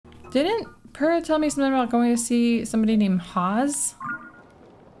Didn't Pura tell me something about going to see somebody named Haas?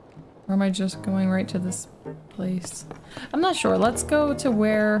 Or am I just going right to this place? I'm not sure. Let's go to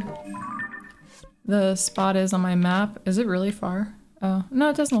where the spot is on my map. Is it really far? Oh, no,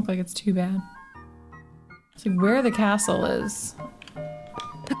 it doesn't look like it's too bad. It's like where the castle is.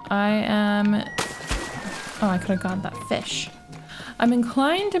 I am... Oh, I could have got that fish. I'm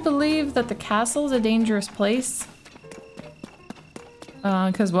inclined to believe that the castle is a dangerous place.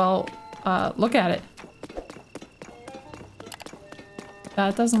 Because, well, look at it.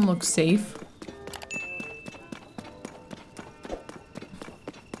 That doesn't look safe.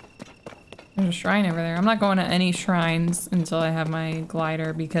 There's a shrine over there. I'm not going to any shrines until I have my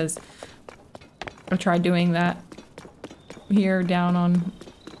glider because I tried doing that here down on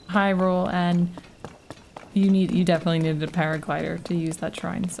Hyrule and you definitely needed a paraglider to use that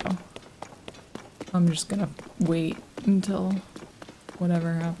shrine, so I'm just gonna wait until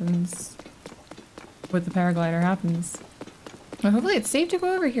whatever happens with the paraglider happens. Well, hopefully it's safe to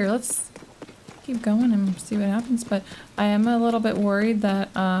go over here. Let's keep going and see what happens, but I am a little bit worried that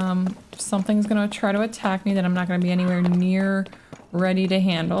something's gonna try to attack me that I'm not gonna be anywhere near ready to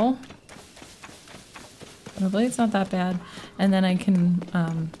handle. But hopefully it's not that bad, and then I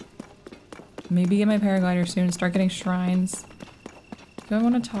can maybe get my paraglider soon and start getting shrines. Do I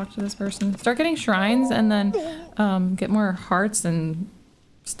want to talk to this person? Start getting shrines and then get more hearts and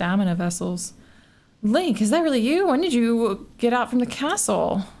stamina vessels. Link, is that really you? When did you get out from the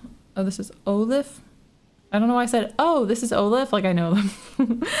castle? Oh, this is Olaf? I don't know why I said, oh, this is Olaf, like I know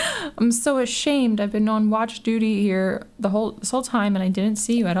them. I'm so ashamed. I've been on watch duty here this whole time and I didn't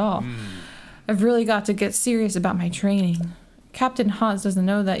see you at all. I've really got to get serious about my training. Captain Hans doesn't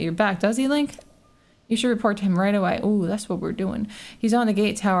know that you're back, does he, Link? You should report to him right away. Ooh, that's what we're doing. He's on the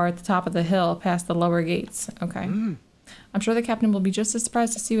gate tower at the top of the hill, past the lower gates. Okay. I'm sure the captain will be just as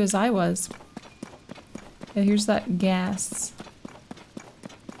surprised to see you as I was. Yeah, here's that gas.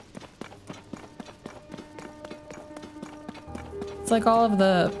 It's like all of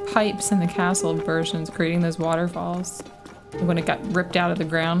the pipes in the castle versions creating those waterfalls when it got ripped out of the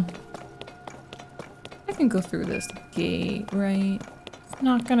ground. I can go through this gate, right? It's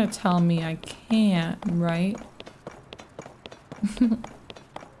not gonna tell me I can't, right?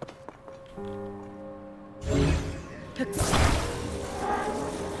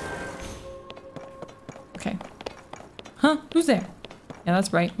 Okay. Huh? Who's there? Yeah,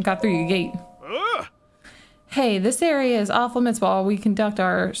 that's right. I got through your gate. Hey, this area is off limits while we conduct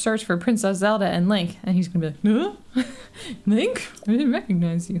our search for Princess Zelda and Link. And he's gonna be like, huh? Link? I didn't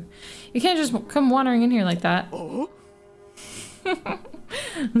recognize you. You can't just come wandering in here like that.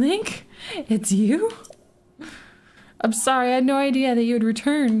 Link? It's you? I'm sorry, I had no idea that you had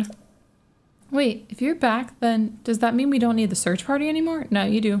returned. Wait, if you're back, then does that mean we don't need the search party anymore? No,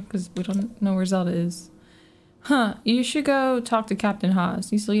 you do, because we don't know where Zelda is. Huh, you should go talk to Captain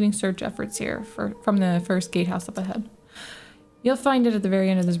Haas. He's leading search efforts here from the first gatehouse up ahead. You'll find it at the very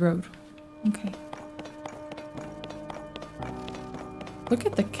end of this road. Okay. Look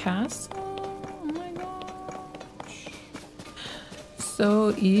at the castle. Oh my gosh.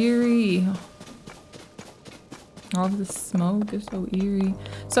 So eerie. All of the smoke is so eerie.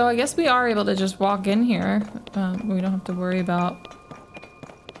 So I guess we are able to just walk in here. We don't have to worry about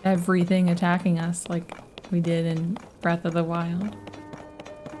everything attacking us like we did in Breath of the Wild.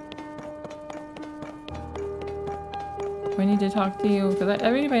 Do I need to talk to you? Because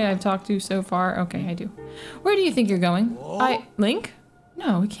everybody I've talked to so far... Okay, I do. Where do you think you're going? Link?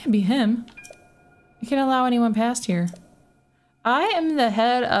 No, it can't be him. You can't allow anyone past here. I am the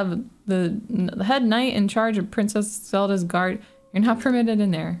head of the head knight in charge of Princess Zelda's guard. You're not permitted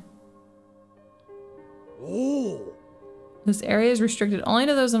in there. Oh. This area is restricted only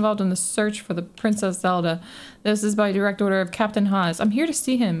to those involved in the search for the Princess Zelda. This is by direct order of Captain Haas. I'm here to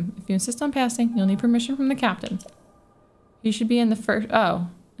see him. If you insist on passing, you'll need permission from the captain. He should be in the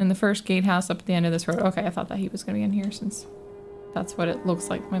first gatehouse up at the end of this road. Okay, I thought that he was going to be in here since that's what it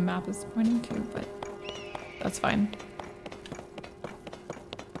looks like my map is pointing to, but that's fine.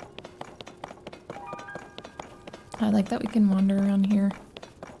 I like that we can wander around here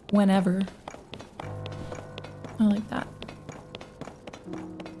whenever. I like that.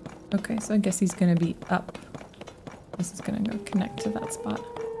 Okay, so I guess he's gonna be up. This is gonna go connect to that spot.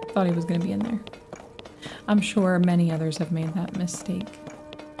 Thought he was gonna be in there. I'm sure many others have made that mistake.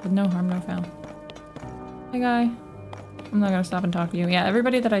 But no harm, no foul. Hey guy. I'm not gonna stop and talk to you. Yeah,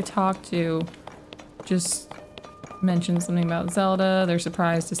 everybody that I talk to just mentioned something about Zelda. They're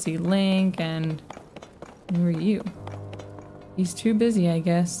surprised to see Link, and who are you? He's too busy, I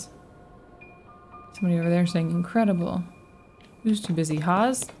guess. Somebody over there saying incredible. Who's too busy?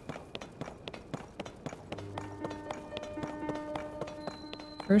 Haas?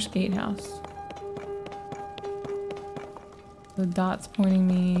 First gatehouse. The dot's pointing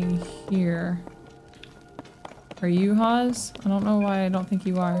me here. Are you Hawes? I don't know why I don't think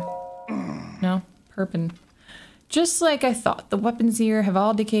you are. No? Perpin. Just like I thought, the weapons here have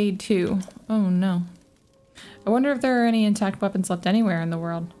all decayed too. Oh no. I wonder if there are any intact weapons left anywhere in the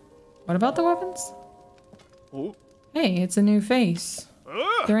world. What about the weapons? Oh. Hey, it's a new face.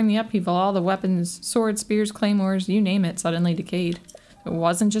 During the upheaval, all the weapons, swords, spears, claymores, you name it, suddenly decayed. It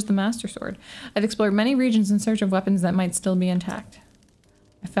wasn't just the Master Sword. I've explored many regions in search of weapons that might still be intact.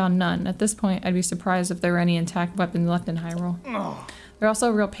 I found none. At this point, I'd be surprised if there were any intact weapons left in Hyrule. They're also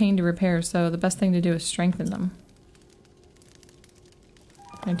a real pain to repair, so the best thing to do is strengthen them.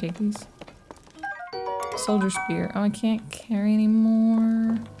 Can I take these? Soldier Spear. Oh, I can't carry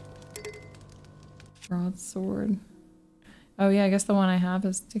anymore. Broadsword. Oh yeah, I guess the one I have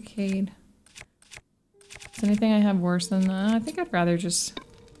is decayed. Is anything I have worse than that? I think I'd rather just...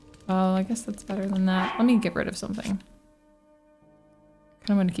 Oh, I guess that's better than that. Let me get rid of something. Kind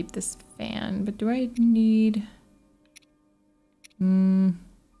of want to keep this fan, but do I need... I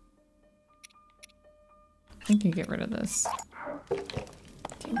think I can get rid of this.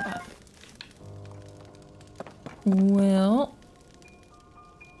 Take that. Well...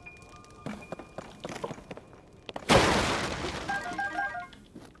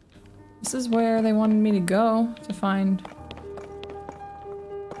 This is where they wanted me to go to find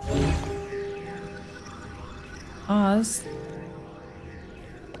Oz.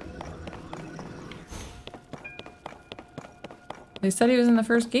 They said he was in the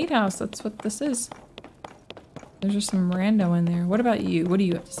first gatehouse. That's what this is. There's just some rando in there. What about you? What do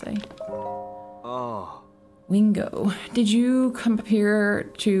you have to say? Oh. Wingo, did you come up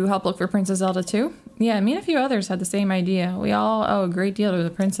here to help look for Princess Zelda too? Yeah, me and a few others had the same idea. We all owe a great deal to the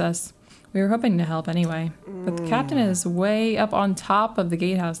princess. We were hoping to help anyway. But the captain is way up on top of the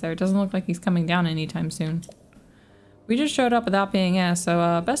gatehouse there. It doesn't look like he's coming down anytime soon. We just showed up without being asked,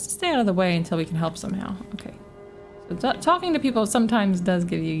 so best to stay out of the way until we can help somehow. Okay. So talking to people sometimes does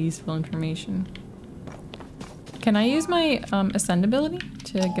give you useful information. Can I use my ascend ability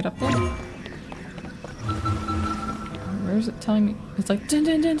to get up there? Where is it telling me? It's like dun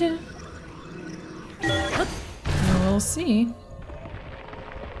dun dun dun. We'll see.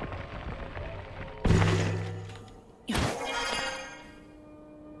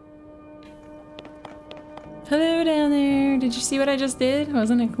 Hello down there. Did you see what I just did?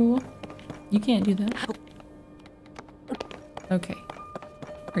 Wasn't it cool? You can't do that. Okay.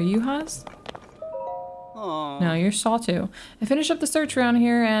 Are you Hawes? No, you're Sawtoo. I finished up the search around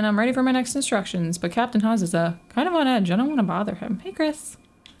here and I'm ready for my next instructions, but Captain Hawes is kind of on edge. I don't want to bother him. Hey, Chris.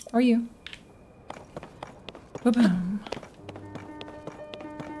 How are you? Ba-boom.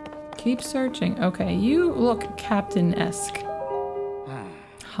 Keep searching. Okay, you look captain-esque.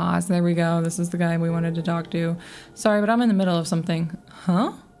 Hawes, there we go. This is the guy we wanted to talk to. Sorry, but I'm in the middle of something.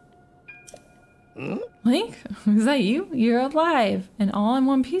 Huh? Link? Is that you? You're alive. And all in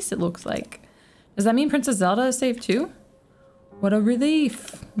one piece, it looks like. Does that mean Princess Zelda is safe too? What a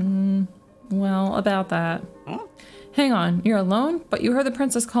relief. Well, about that. Hang on, you're alone? But you heard the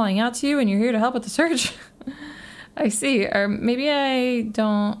princess calling out to you and you're here to help with the search? I see. Or maybe I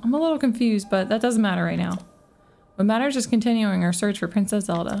don't... I'm a little confused, but that doesn't matter right now. What matters is continuing our search for Princess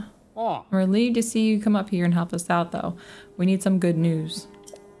Zelda. I'm relieved to see you come up here and help us out, though. We need some good news.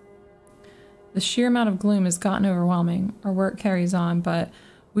 The sheer amount of gloom has gotten overwhelming. Our work carries on, but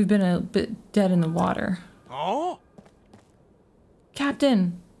we've been a bit dead in the water. Oh?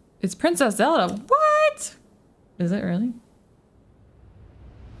 Captain! It's Princess Zelda! What? Is it really?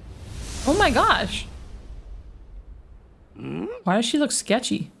 Oh my gosh! Why does she look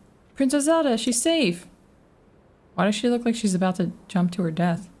sketchy? Princess Zelda, she's safe! Why does she look like she's about to jump to her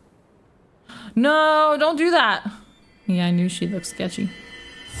death? No, don't do that! Yeah, I knew she looked sketchy.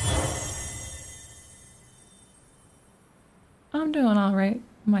 I'm doing alright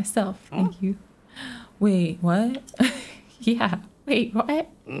myself, thank you. Wait, what? Yeah, wait, what?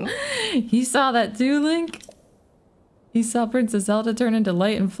 You saw that too, Link? You saw Princess Zelda turn into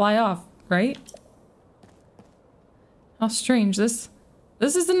light and fly off, right? How strange. This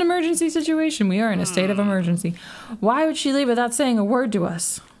is an emergency situation. We are in a state of emergency. Why would she leave without saying a word to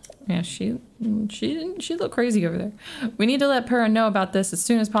us? Yeah, she looked crazy over there. We need to let Para know about this as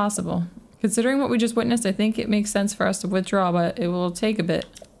soon as possible. Considering what we just witnessed, I think it makes sense for us to withdraw, but it will take a bit.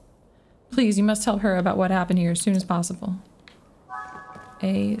 Please, you must tell her about what happened here as soon as possible.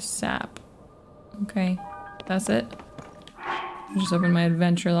 ASAP. Okay, that's it. Just open my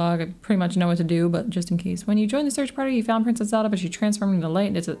adventure log. I pretty much know what to do, but just in case. When you joined the search party, you found Princess Zelda, but she transformed into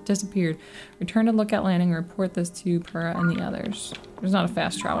light and disappeared. Return to Lookout Landing and report this to Pura and the others. There's not a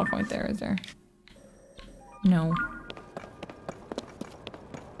fast travel point there, is there? No.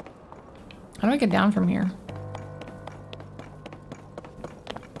 How do I get down from here?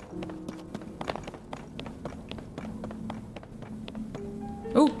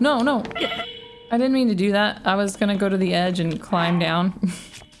 Oh, no, no. I didn't mean to do that. I was gonna go to the edge and climb down.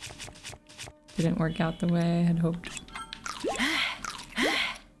 Didn't work out the way I had hoped.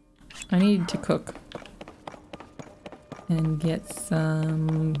 I need to cook. And get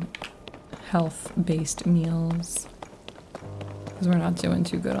some health-based meals. Because we're not doing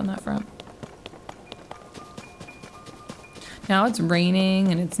too good on that front. Now it's raining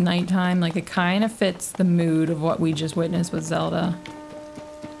and it's nighttime. Like, it kind of fits the mood of what we just witnessed with Zelda.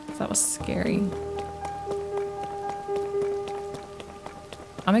 That was scary.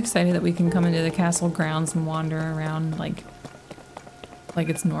 I'm excited that we can come into the castle grounds and wander around like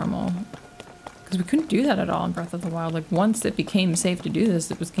it's normal. Because we couldn't do that at all in Breath of the Wild. Like, once it became safe to do this,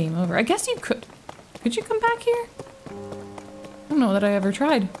 it was game over. I guess you could. Could you come back here? I don't know that I ever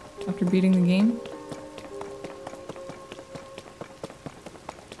tried after beating the game.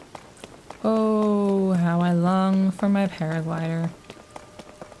 Oh, how I long for my paraglider.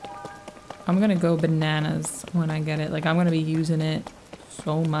 I'm gonna go bananas when I get it. Like, I'm gonna be using it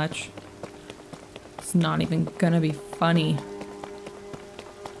so much. It's not even gonna be funny.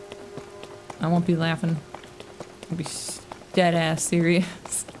 I won't be laughing. I'll be dead ass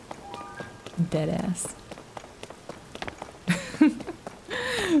serious. Dead ass.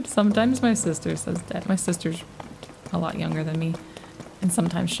 Sometimes my sister says dead. My sister's a lot younger than me. And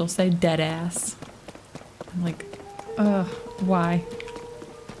sometimes she'll say dead ass. I'm like, why?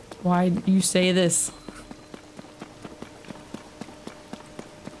 Why do you say this?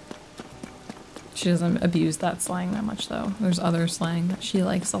 She doesn't abuse that slang that much though. There's other slang that she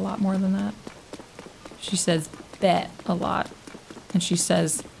likes a lot more than that. She says bet a lot. And she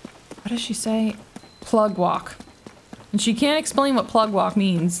says, what does she say? Plug walk. And she can't explain what plug walk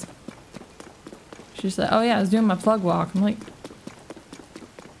means. She said, oh yeah, I was doing my plug walk. I'm like,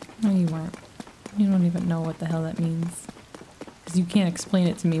 no you weren't. You don't even know what the hell that means. Because you can't explain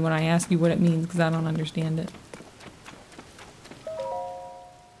it to me when I ask you what it means because I don't understand it.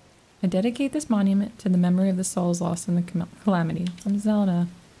 I dedicate this monument to the memory of the souls lost in the calamity. From Zelda.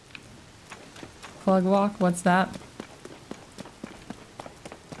 Plug walk? What's that?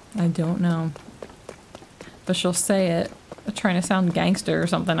 I don't know. But she'll say it trying to sound gangster or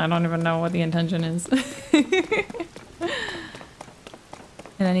something. I don't even know what the intention is.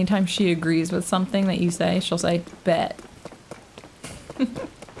 And anytime she agrees with something that you say, she'll say, bet.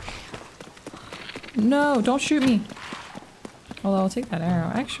 No, don't shoot me. Although I'll take that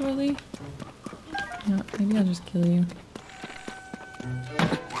arrow. Actually, no, maybe I'll just kill you.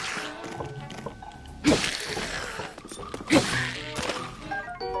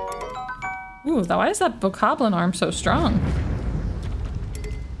 Ooh, why is that bokoblin arm so strong?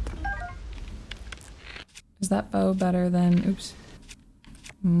 Is that bow better than... Oops.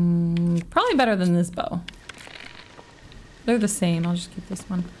 Probably better than this bow. They're the same. I'll just keep this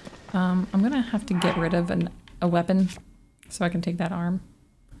one. I'm gonna have to get rid of a weapon so I can take that arm.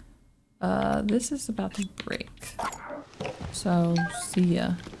 This is about to break. So, see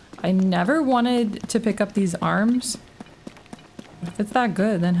ya. I never wanted to pick up these arms. If it's that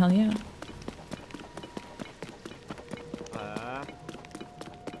good, then hell yeah.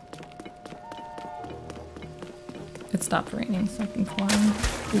 It stopped raining so I can climb.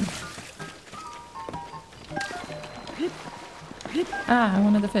 Ooh. Ah, I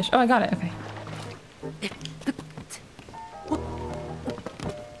wanted the fish. Oh, I got it. Okay.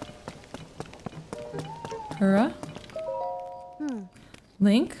 Pura?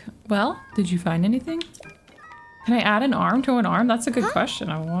 Link? Well, did you find anything? Can I add an arm to an arm? That's a good question.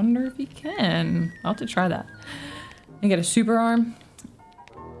 I wonder if you can. I'll have to try that. And get a super arm?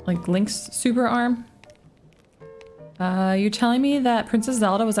 Like Link's super arm? You're telling me that Princess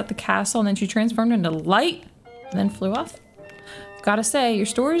Zelda was at the castle and then she transformed into light and then flew off? Gotta say, your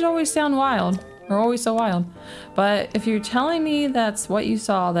stories always sound wild. Or always so wild. But if you're telling me that's what you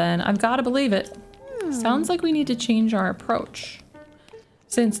saw, then I've gotta believe it. Sounds like we need to change our approach.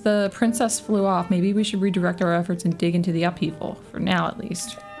 Since the princess flew off, maybe we should redirect our efforts and dig into the upheaval. For now, at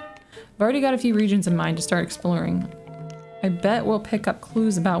least. I've already got a few regions in mind to start exploring. I bet we'll pick up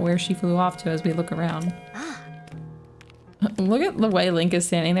clues about where she flew off to as we look around. Look at the way Link is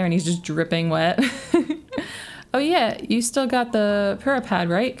standing there and he's just dripping wet. Oh yeah, you still got the Purapad,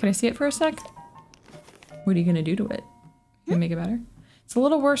 right? Can I see it for a sec? What are you gonna do to it? Can make it better. It's a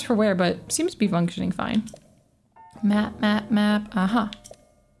little worse for wear, but seems to be functioning fine. Map, map, map. Uh-huh.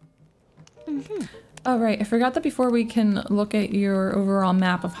 Oh, right. I forgot that before we can look at your overall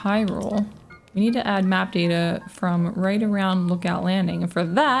map of Hyrule, we need to add map data from right around Lookout Landing. And for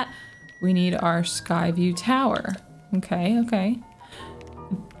that, we need our Skyview Tower. Okay, okay.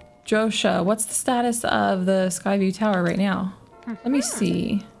 Josha, what's the status of the Skyview Tower right now? Let me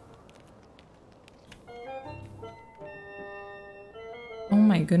see. Oh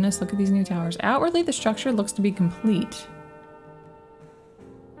my goodness, look at these new towers. Outwardly, the structure looks to be complete.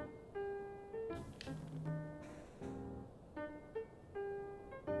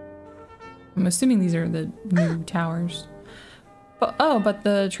 I'm assuming these are the new towers. But, oh, but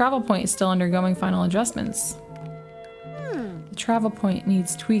the travel point is still undergoing final adjustments. The travel point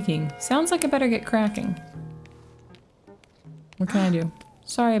needs tweaking. Sounds like I better get cracking. What can I do?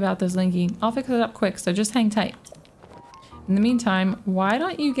 Sorry about this, Linky. I'll fix it up quick, so just hang tight. In the meantime, why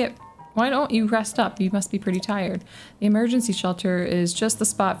don't you rest up? You must be pretty tired. The emergency shelter is just the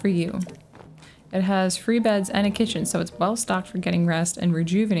spot for you. It has free beds and a kitchen, so it's well stocked for getting rest and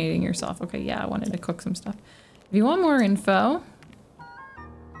rejuvenating yourself. Okay, yeah, I wanted to cook some stuff. If you want more info,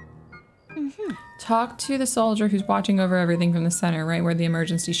 talk to the soldier who's watching over everything from the center, right where the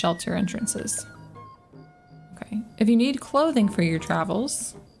emergency shelter entrance is. Okay. If you need clothing for your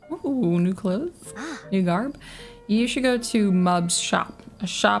travels, ooh, new clothes, new garb, you should go to Mub's shop. A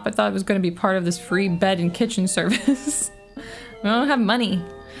shop I thought was going to be part of this free bed and kitchen service. I don't have money.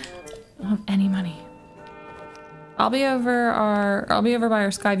 I don't have any money. I'll be over by our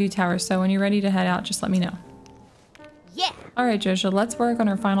Skyview Tower, so when you're ready to head out, just let me know. Yeah. Alright, Josha, let's work on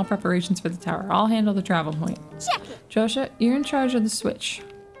our final preparations for the tower. I'll handle the travel point. Check it. Josha, you're in charge of the Switch.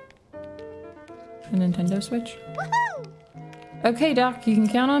 The Nintendo Switch? Woohoo! Okay, Doc, you can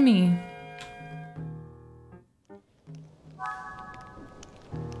count on me.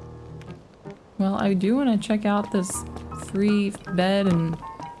 Well, I do want to check out this free bed, and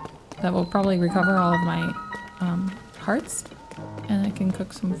that will probably recover all of my hearts. And I can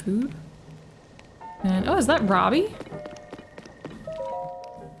cook some food. And oh, is that Robbie?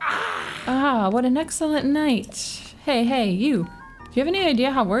 Ah, what an excellent night. Hey, hey, you. Do you have any idea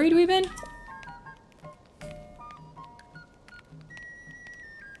how worried we've been?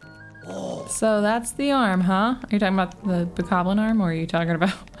 So that's the arm, huh? Are you talking about the Bokoblin arm, or are you talking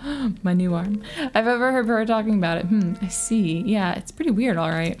about my new arm? I've overheard her talking about it. I see. Yeah, it's pretty weird,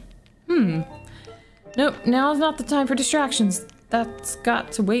 alright. Nope, now's not the time for distractions. That's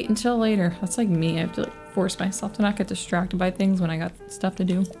got to wait until later. That's like me. I have to like, force myself to not get distracted by things when I got stuff to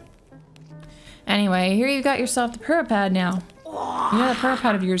do. Anyway, here you got yourself the Purapad now. You know that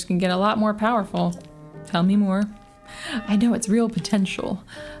Purapad of yours can get a lot more powerful. Tell me more. I know it's real potential.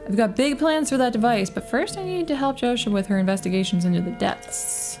 I've got big plans for that device, but first I need to help Josha with her investigations into the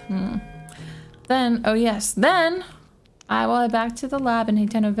depths. Then, oh yes, then I will head back to the lab in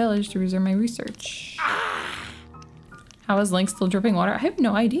Nintendo Village to resume my research. How is Link still dripping water? I have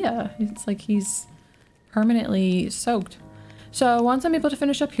no idea. It's like he's permanently soaked. So once I'm able to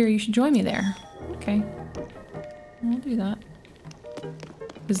finish up here, you should join me there. Okay. I'll do that.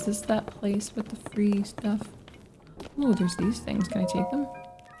 Is this that place with the free stuff? Oh, there's these things. Can I take them?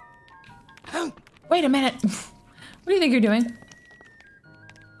 Wait a minute! What do you think you're doing?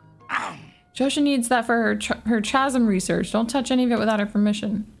 Josha needs that for her chasm research. Don't touch any of it without her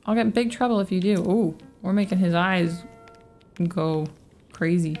permission. I'll get in big trouble if you do. Ooh, we're making his eyes go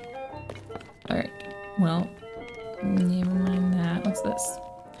crazy. Alright, well, never mind that. What's this?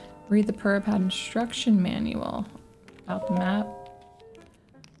 Read the Purapad instruction manual. About the map.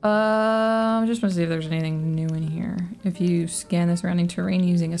 I just want to see if there's anything new in here. If you scan the surrounding terrain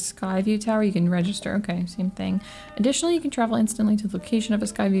using a Skyview Tower, you can register. Okay, same thing. Additionally, you can travel instantly to the location of a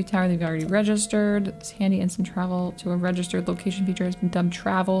Skyview Tower that you've already registered. This handy instant travel to a registered location feature has been dubbed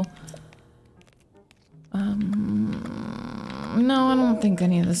travel. No, I don't think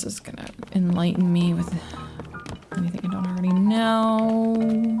any of this is gonna enlighten me with anything I don't already know.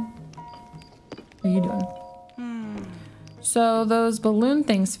 What are you doing? So those balloon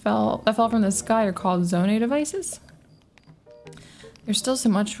things that fell from the sky are called Zone devices? There's still so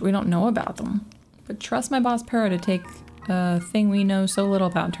much we don't know about them. But trust my boss Para to take a thing we know so little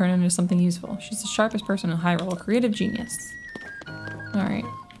about and turn it into something useful. She's the sharpest person in Hyrule, a creative genius. Alright.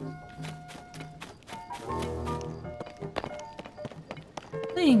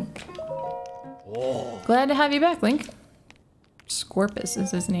 Link. Glad to have you back, Link. Scorpus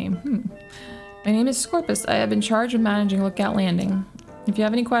is his name. My name is Scorpus. I have been charged with managing Lookout Landing. If you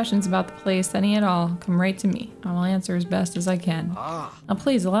have any questions about the place, any at all, come right to me. I will answer as best as I can. Now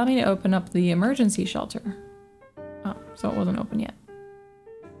please allow me to open up the emergency shelter. Oh, So it wasn't open yet.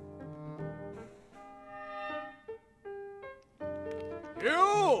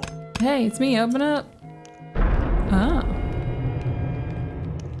 You! Hey, it's me. Open up. Oh.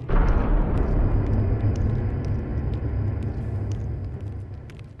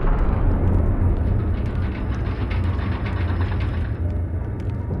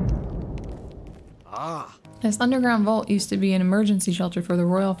 Ah. This underground vault used to be an emergency shelter for the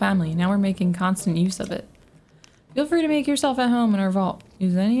royal family. Now we're making constant use of it. Feel free to make yourself at home in our vault.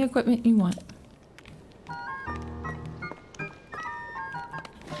 Use any equipment you want.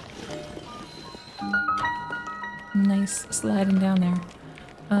 Nice sliding down there.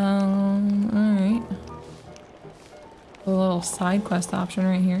 Alright. A little side quest option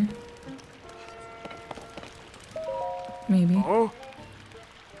right here. Maybe. Oh.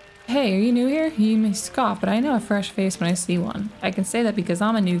 Hey, are you new here? You may scoff, but I know a fresh face when I see one. I can say that because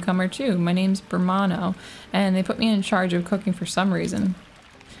I'm a newcomer too. My name's Bermano, and they put me in charge of cooking for some reason.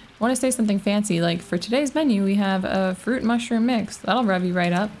 I want to say something fancy, like for today's menu we have a fruit mushroom mix. That'll rev you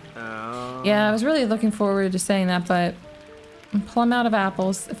right up. Yeah, I was really looking forward to saying that, but I'm plumb out of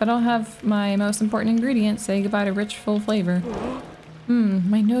apples. If I don't have my most important ingredient, say goodbye to rich, full flavor.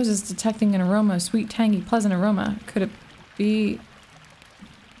 My nose is detecting an aroma, a sweet, tangy, pleasant aroma. Could it be...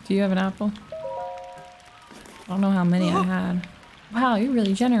 Do you have an apple? I don't know how many I had. Wow, you're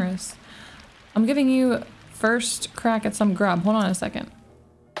really generous. I'm giving you first crack at some grub. Hold on a second.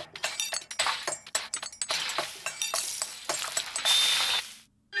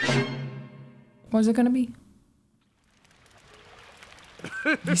 What's it gonna be?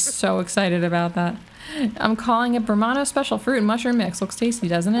 He's so excited about that. I'm calling it Bermano Special Fruit and Mushroom Mix. Looks tasty,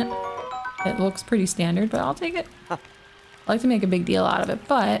 doesn't it? It looks pretty standard, but I'll take it. I like to make a big deal out of it,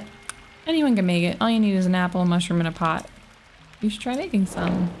 but anyone can make it. All you need is an apple, a mushroom, and a pot. You should try making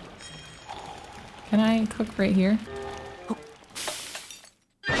some. Can I cook right here?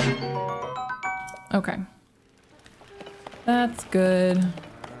 Okay. That's good.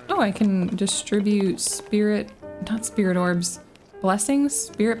 Oh, I can distribute not spirit orbs. Blessings?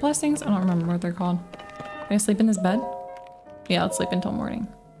 Spirit blessings? I don't remember what they're called. Can I sleep in this bed? Yeah, let's sleep until morning.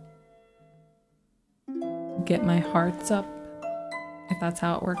 Get my hearts up, if that's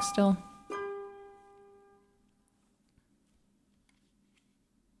how it works still.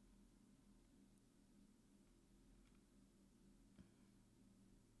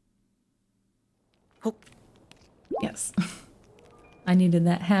 Oh. Yes. I needed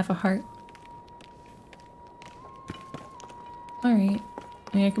that half a heart. Alright.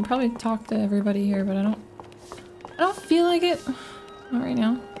 I mean, I can probably talk to everybody here, but I don't feel like it. Not right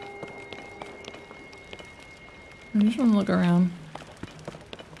now. I just want to look around.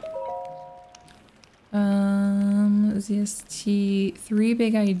 ZST, 3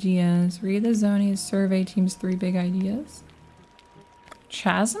 big ideas. Read the Zoni's survey team's 3 big ideas.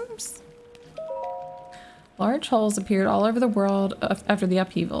 Chasms? Large holes appeared all over the world after the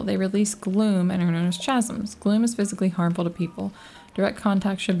upheaval. They release gloom and are known as chasms. Gloom is physically harmful to people. Direct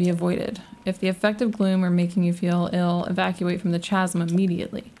contact should be avoided. If the effect of gloom are making you feel ill, evacuate from the chasm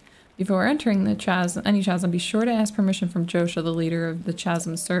immediately. Before entering the chasm, any chasm, be sure to ask permission from Josha, the leader of the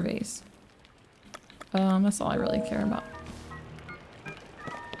chasm surveys. That's all I really care about.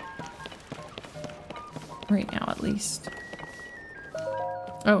 Right now, at least.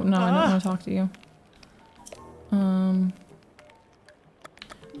 Oh, no, I don't want to talk to you.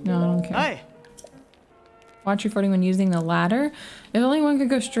 No, I don't care. Hey. Watch your footing when using the ladder. If only one could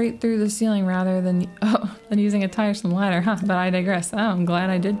go straight through the ceiling rather than using a tiresome ladder. Huh, but I digress. Oh, I'm glad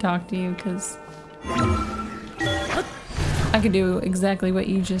I did talk to you, because I could do exactly what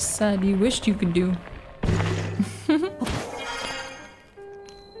you just said you wished you could do.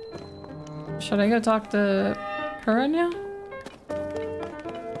 Should I go talk to her now?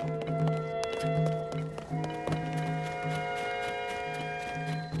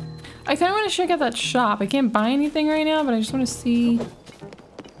 I kind of want to check out that shop. I can't buy anything right now, but I just want to see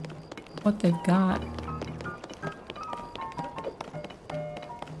what they've got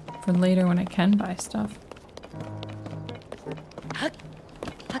for later when I can buy stuff.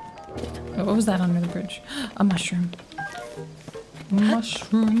 Oh, what was that under the bridge? A mushroom.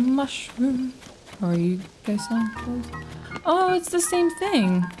 Mushroom, mushroom. Oh, are you guys selling clothes? Oh, it's the same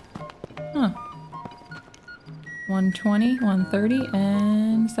thing. Huh. 120, 130,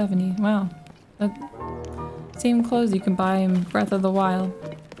 and 70. Wow. Same clothes you can buy in Breath of the Wild.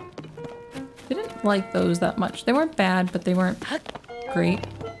 Didn't like those that much. They weren't bad, but they weren't great.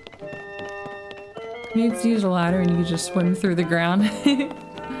 You need to use a ladder and you can just swim through the ground.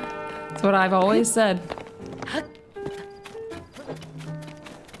 That's what I've always said.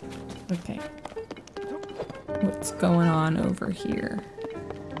 Okay. What's going on over here.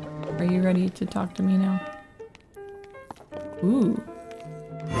 Are you ready to talk to me now? Ooh.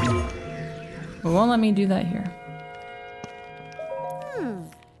 It won't let me do that here.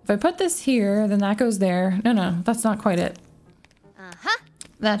 If I put this here, then that goes there. No, no, that's not quite it.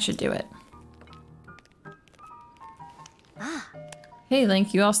 That should do it. Hey,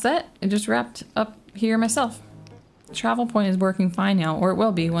 Link, you all set? I just wrapped up here myself. The travel point is working fine now, or it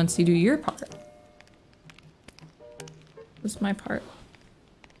will be once you do your part. This is my part.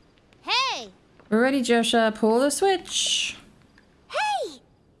 Hey! We're ready, Josha. Pull the switch. Hey!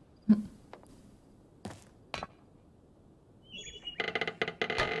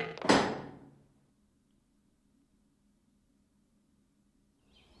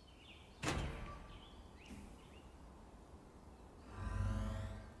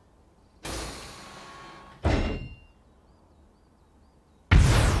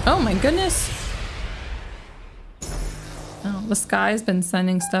 Oh my goodness. Oh, the sky's been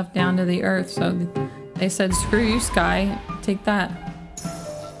sending stuff down to the earth, so they said, screw you, sky. Take that.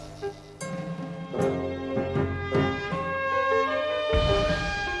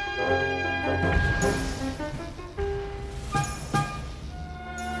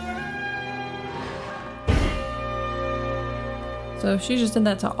 So she just did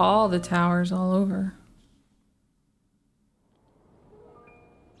that to all the towers all over.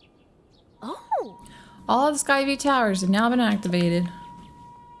 All of the Skyview towers have now been activated.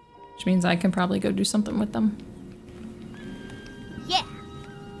 Which means I can probably go do something with them. Yeah.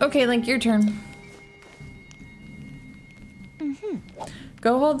 Okay, Link, your turn.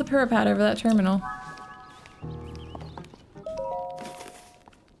 Go hold the pad over that terminal.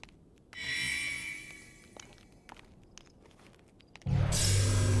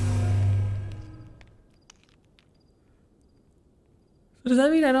 So does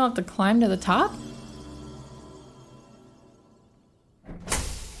that mean I don't have to climb to the top?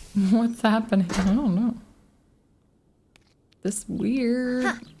 What's happening? I don't know. This weird.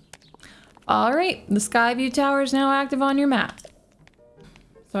 Huh. All right, the Skyview Tower is now active on your map.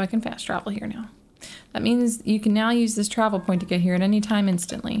 So I can fast travel here now. That means you can now use this travel point to get here at any time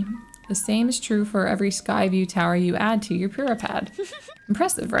instantly. The same is true for every Skyview Tower you add to your pad.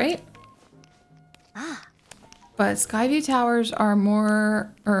 Impressive, right? But Skyview Towers are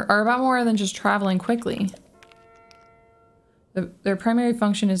about more than just traveling quickly. Their primary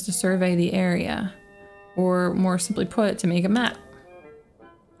function is to survey the area, or more simply put, to make a map.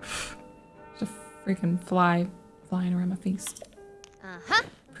 There's a freaking fly flying around my face.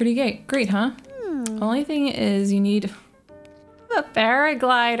 Pretty great, huh? Only thing is you need a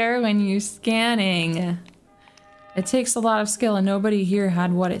paraglider when you're scanning. It takes a lot of skill and nobody here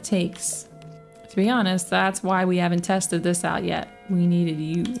had what it takes. To be honest, that's why we haven't tested this out yet. We needed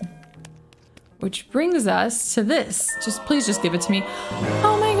you. Which brings us to this. Please just give it to me.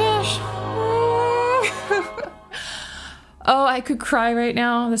 Oh my gosh. Oh, I could cry right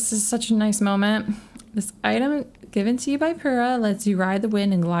now. This is such a nice moment. This item given to you by Pura lets you ride the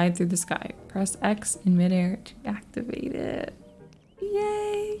wind and glide through the sky. Press X in midair to activate it.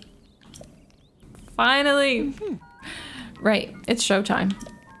 Yay. Finally. Right, it's showtime.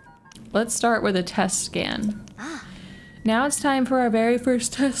 Let's start with a test scan. Now it's time for our very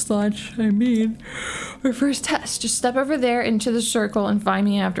first test launch. Our first test. Just step over there into the circle and find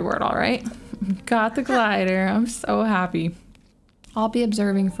me afterward, all right? Got the glider. I'm so happy. I'll be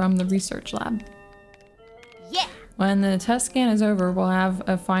observing from the research lab. Yeah. When the test scan is over, we'll have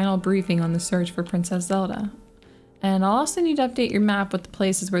a final briefing on the search for Princess Zelda. And I'll also need to update your map with the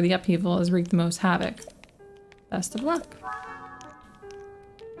places where the upheaval has wreaked the most havoc. Best of luck.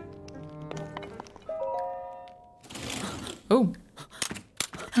 Oh.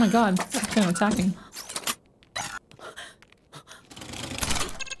 Oh my god, it's kind of attacking.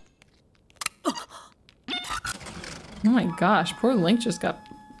 Oh my gosh, poor Link just got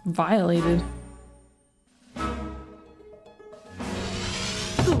violated.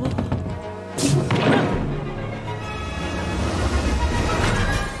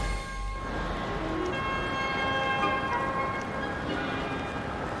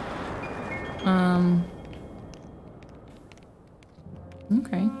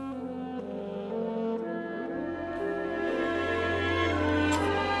 Okay.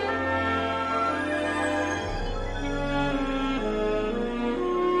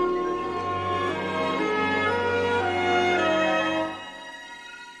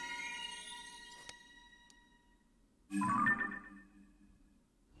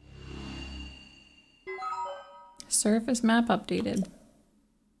 Surface map updated.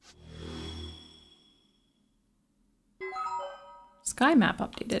 Sky map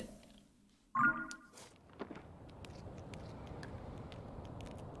updated.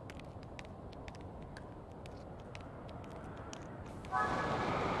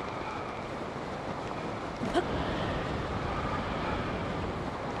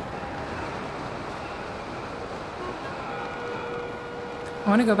 I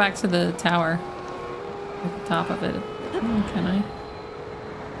want to go back to the tower. At the top of it. Oh, can I?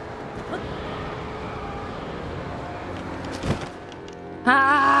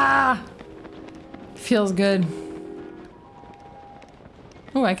 Ah! Feels good.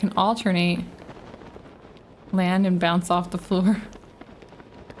 Oh, I can alternate. Land and bounce off the floor.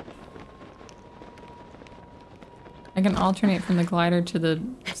 I can alternate from the glider to the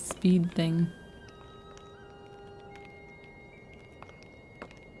speed thing.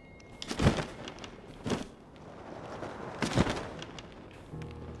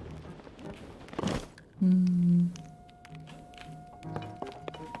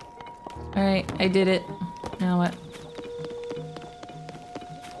 Alright, I did it. Now what?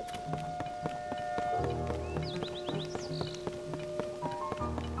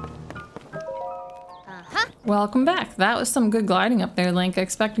 Welcome back. That was some good gliding up there, Link.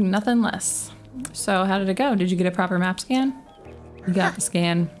 Expecting nothing less. So, how did it go? Did you get a proper map scan? You got the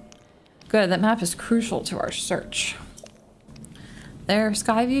scan. Good, that map is crucial to our search. There are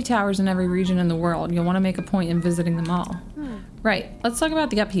Skyview towers in every region in the world. You'll want to make a point in visiting them all. Right, let's talk about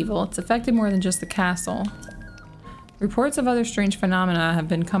the upheaval. It's affected more than just the castle. Reports of other strange phenomena have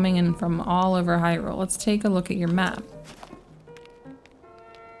been coming in from all over Hyrule. Let's take a look at your map.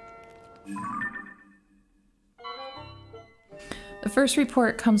 The first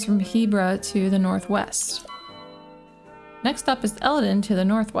report comes from Hebra to the northwest. Next up is Eldin to the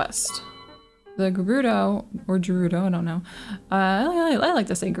northwest. The Gerudo, or Gerudo, I don't know. I like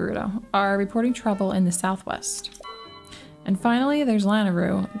to say Gerudo, are reporting trouble in the southwest. And finally, there's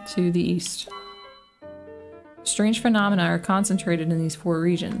Lanayru to the east. Strange phenomena are concentrated in these 4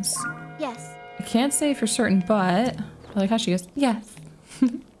 regions. Yes. I can't say for certain, but I like how she goes, yes.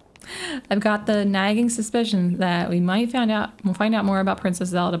 I've got the nagging suspicion that we'll find out more about Princess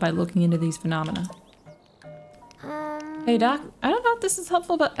Zelda by looking into these phenomena. Hey Doc, I don't know if this is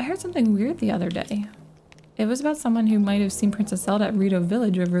helpful, but I heard something weird the other day. It was about someone who might have seen Princess Zelda at Rito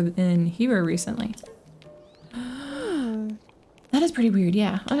Village over in Hebra recently. That is pretty weird,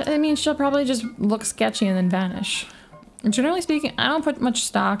 yeah. I mean, she'll probably just look sketchy and then vanish. Generally speaking, I don't put much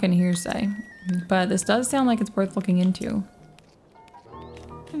stock in hearsay, but this does sound like it's worth looking into.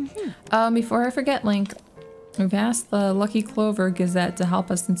 Before I forget, Link, we've asked the Lucky Clover Gazette to help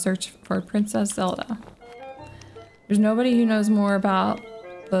us in search for Princess Zelda. There's nobody who knows more about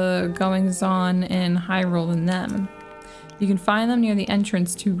the goings-on in Hyrule than them. You can find them near the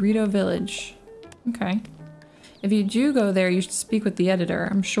entrance to Rito Village. Okay. If you do go there, you should speak with the editor.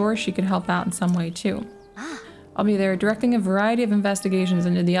 I'm sure she could help out in some way too. I'll be there directing a variety of investigations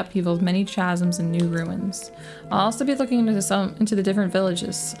into the upheaval of many chasms and new ruins. I'll also be looking into the different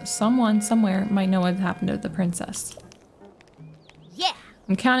villages. Someone, somewhere, might know what happened to the princess. Yeah.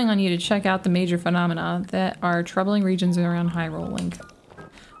 I'm counting on you to check out the major phenomena that are troubling regions around Hyrule, Link.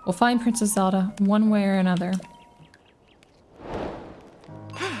 We'll find Princess Zelda one way or another.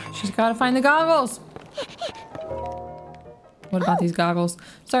 She's gotta find the goggles! What about these goggles?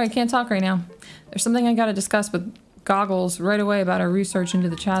 Sorry, I can't talk right now. There's something I gotta discuss with Goggles right away about our research into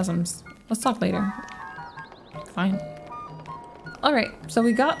the chasms. Let's talk later. Fine. Alright, so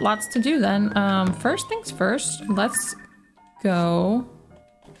we got lots to do then. First things first, let's go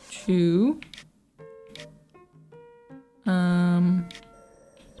to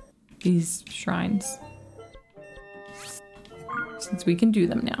these shrines. Since we can do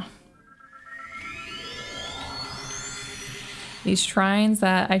them now. These shrines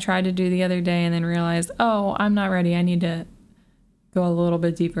that I tried to do the other day and then realized, oh, I'm not ready. I need to go a little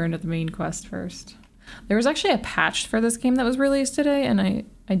bit deeper into the main quest first. There was actually a patch for this game that was released today and I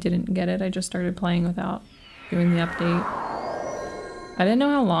didn't get it. I just started playing without doing the update. I didn't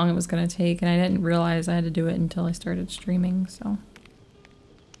know how long it was going to take and I didn't realize I had to do it until I started streaming, so.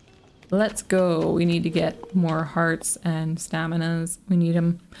 Let's go. We need to get more hearts and staminas. We need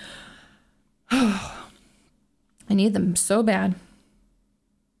them. I need them so bad.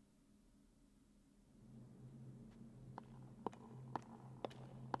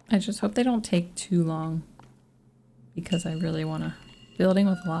 I just hope they don't take too long because I really want to. Building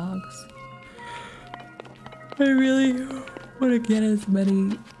with logs. I really want to get as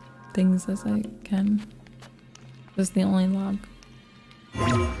many things as I can. This is the only log.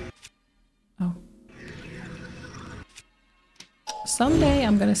 Oh. Someday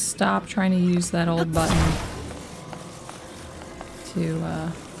I'm gonna stop trying to use that old button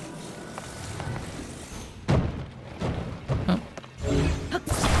to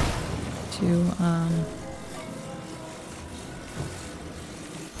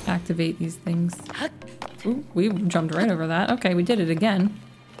activate these things. Ooh, we jumped right over that. Okay, we did it again.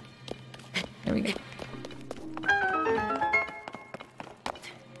 There we go.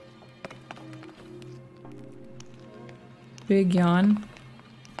 Big yawn.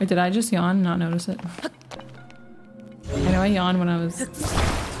 Wait, did I just yawn and not notice it? I know I yawned when I was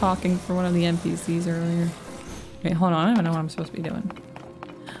talking for one of the NPCs earlier. Wait, hold on. I don't know what I'm supposed to be doing.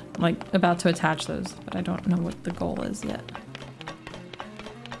 I'm like about to attach those, but I don't know what the goal is yet.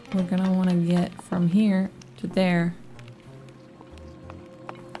 We're gonna want to get from here to there.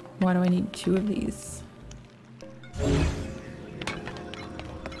 Why do I need 2 of these?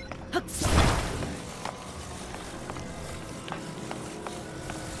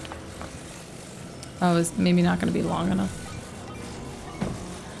 Oh, it's maybe not going to be long enough.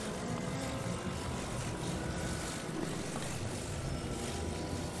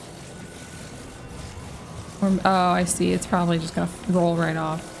 Or, oh, I see. It's probably just going to roll right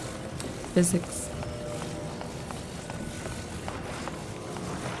off. Physics.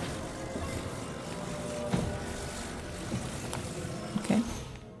 Okay.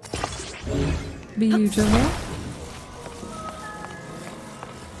 Beautiful.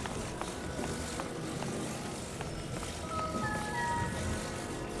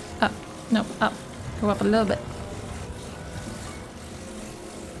 Up. No, up. Go up a little bit.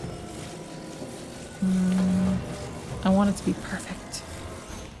 I want it to be perfect.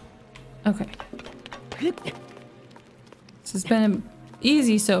 Okay. This has been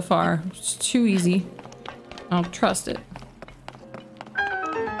easy so far. It's too easy. I don't trust it.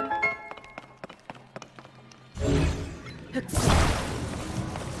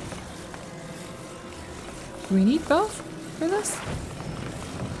 Do we need both for this?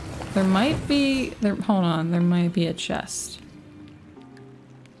 There might be... hold on. There might be a chest.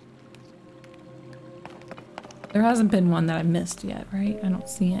 There hasn't been one that I missed yet, right? I don't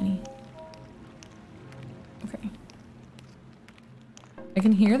see any. Okay. I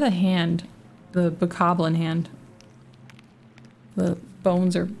can hear the hand. The bokoblin hand. The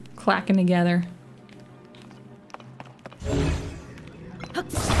bones are clacking together.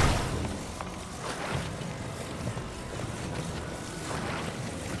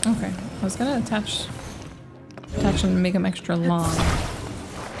 Okay. I was gonna attach them and make them extra long.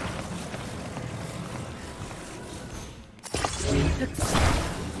 I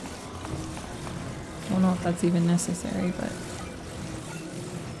don't know if that's even necessary, but...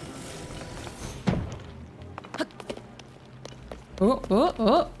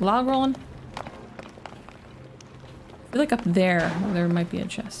 Oh, log rolling. I feel like up there might be a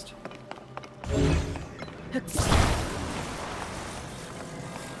chest.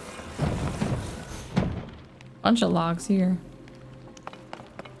 Bunch of logs here.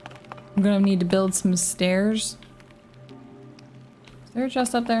 I'm gonna need to build some stairs. Is there a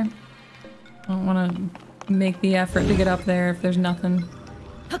chest up there? I don't want to make the effort to get up there if there's nothing.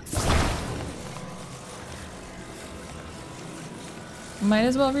 Might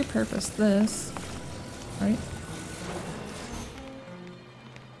as well repurpose this, right?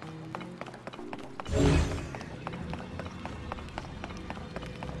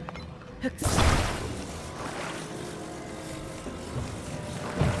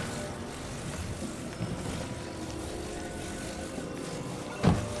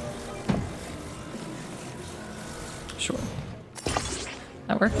 Sure.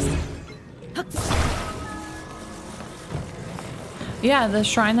 That works. Yeah, the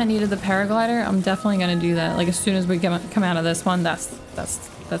shrine that needed the paraglider, I'm definitely gonna do that. Like as soon as we come out of this one, that's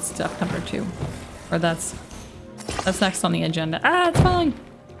step number 2. Or that's next on the agenda. Ah, it's falling!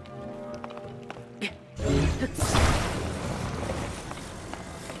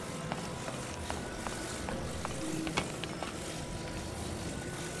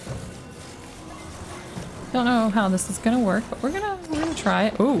 Don't know how this is gonna work, but we're gonna try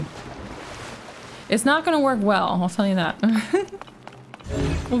it. Ooh. It's not gonna work well, I'll tell you that.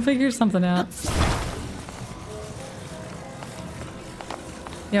 We'll figure something out.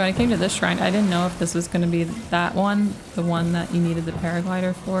 Yeah, when I came to this shrine, I didn't know if this was gonna be that one, the one that you needed the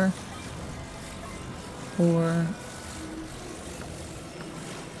paraglider for, or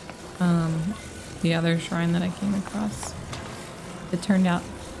the other shrine that I came across. It turned out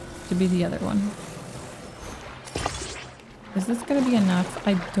to be the other one. Is this gonna be enough?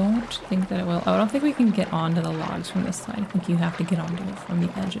 I don't think that it will. Oh, I don't think we can get onto the logs from this side. I think you have to get onto it from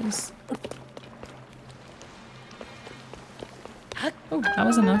the edges. Oh, that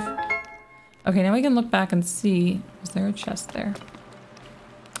was enough. Okay, now we can look back and see. Is there a chest there?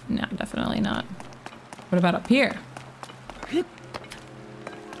 No, definitely not. What about up here?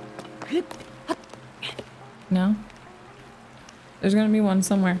 No? There's gonna be one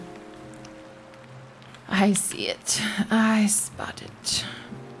somewhere. I see it. I spot it.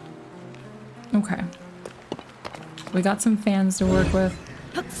 Okay. We got some fans to work with.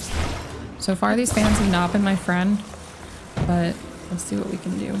 So far these fans have not been my friend, but let's see what we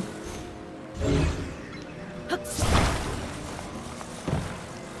can do.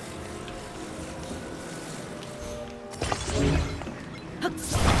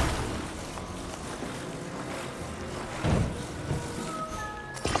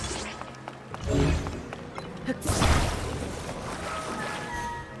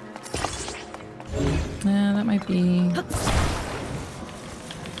 That might be...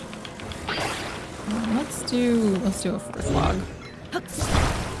 Let's do a fourth log.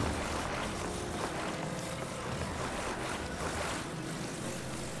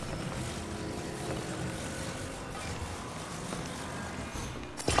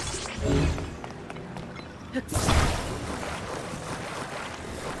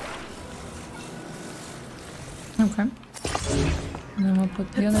 Okay. And then we'll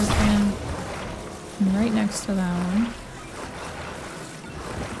put the other fan right next to that one.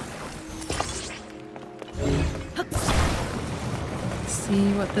 Let's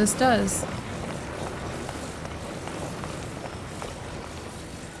see what this does.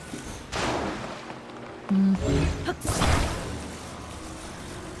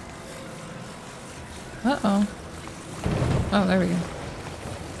 Uh-oh. Oh, there we go.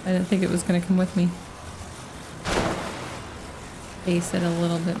 I didn't think it was going to come with me. Face it a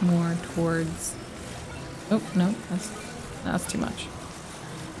little bit more towards... Oh, no, that's too much.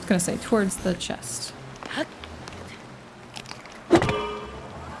 I was going to say towards the chest.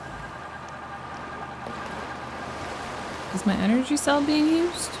 Is my energy cell being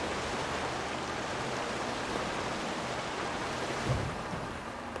used?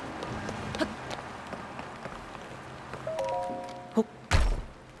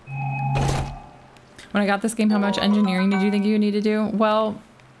 When I got this game, how much engineering did you think you would need to do? Well,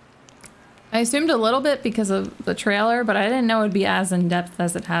 I assumed a little bit because of the trailer, but I didn't know it would be as in-depth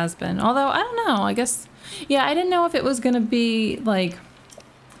as it has been. Although, I don't know, I guess... Yeah, I didn't know if it was gonna be, like...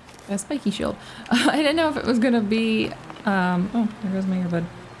 A spiky shield. I didn't know if it was gonna be... oh, there goes my earbud.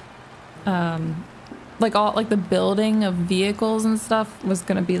 Like the building of vehicles and stuff was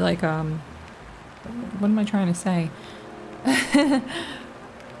gonna be like, what am I trying to say?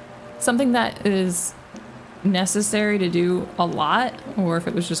 Something that is necessary to do a lot, or if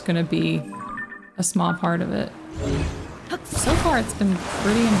it was just gonna be a small part of it. So far it's been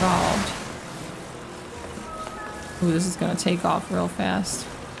pretty involved. Ooh, this is gonna take off real fast.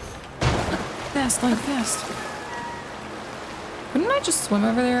 Fast, like fast. Couldn't I just swim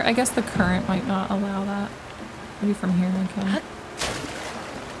over there? I guess the current might not allow that. Maybe from here I can.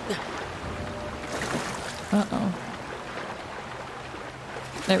 Uh-oh.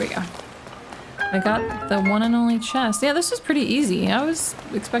 There we go. I got the one and only chest. Yeah, this was pretty easy. I was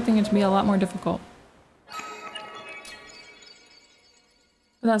expecting it to be a lot more difficult.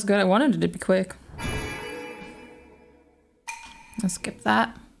 But that's good. I wanted it to be quick. Let's skip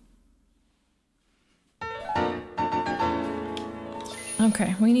that.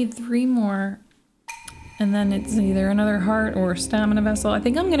 Okay, we need 3 more. And then it's either another heart or stamina vessel. I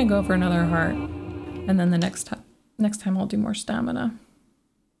think I'm gonna go for another heart. And then the next time I'll do more stamina.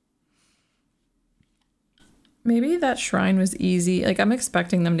 Maybe that shrine was easy. Like, I'm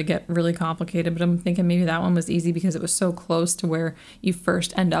expecting them to get really complicated, but I'm thinking maybe that one was easy because it was so close to where you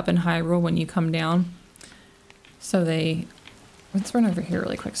first end up in Hyrule when you come down. So they... Let's run over here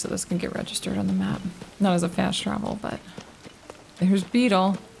really quick so this can get registered on the map. Not as a fast travel, but... There's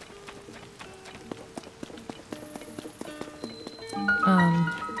Beetle.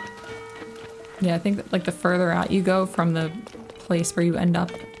 Yeah, I think that, like, the further out you go from the place where you end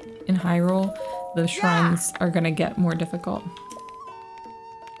up in Hyrule, the shrines are gonna get more difficult.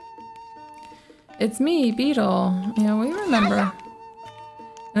 It's me, Beetle. Yeah, we remember.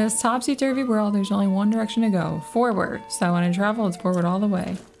 In this topsy-turvy world, there's only one direction to go. Forward. So when I travel, it's forward all the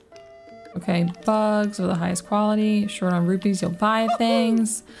way. Okay, bugs are the highest quality. Short on rupees, you'll buy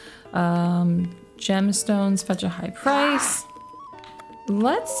things. Gemstones fetch a high price.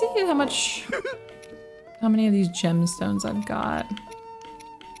 Let's see how many of these gemstones I've got.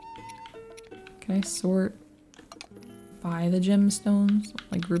 Can I sort by the gemstones?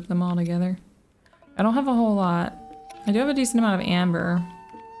 Like group them all together? I don't have a whole lot. I do have a decent amount of amber.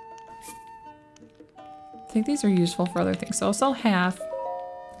 I think these are useful for other things, so I'll sell half.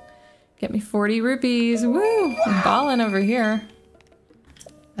 Get me 40 rupees. Woo! I'm balling over here.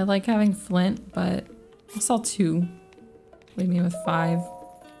 I like having flint, but I'll sell 2. Leave me with 5.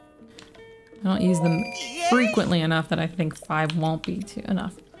 I don't use them frequently enough that I think 5 won't be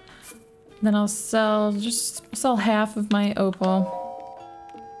enough. Then I'll just sell half of my opal.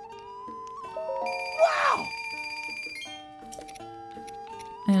 Wow!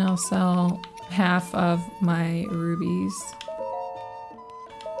 And I'll sell half of my rubies.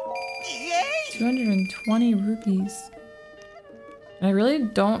 Yay! 220 rupees. And I really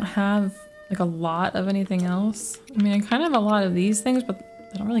don't have like a lot of anything else. I mean, I kind of have a lot of these things, but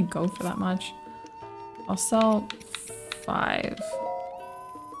they don't really go for that much. I'll sell 5.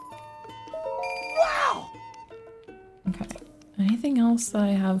 Wow! Okay. Anything else that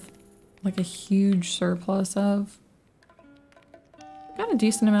I have like a huge surplus of? Got a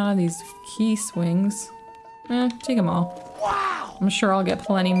decent amount of these key swings. Take them all. Wow! I'm sure I'll get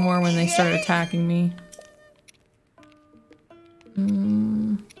plenty more when they start attacking me.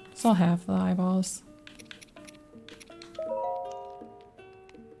 Sell half the eyeballs.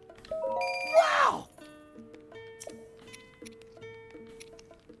 Wow!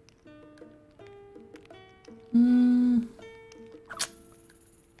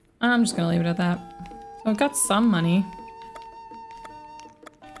 I'm just gonna leave it at that. So I've got some money.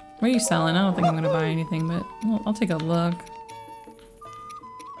 What are you selling? I don't think I'm gonna buy anything, but I'll take a look.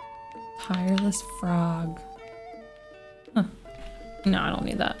 Tireless frog. Huh. No, I don't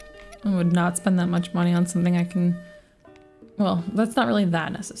need that. I would not spend that much money on something I can... Well, that's not really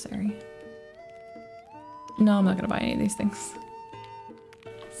that necessary. No, I'm not gonna buy any of these things.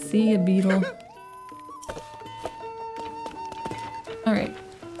 See ya, beetle. Alright.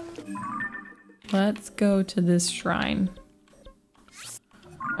 Let's go to this shrine.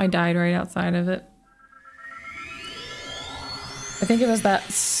 I died right outside of it. I think it was that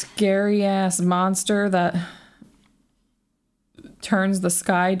scary ass monster that turns the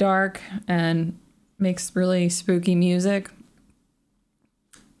sky dark and makes really spooky music.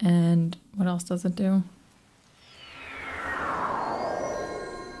 And what else does it do?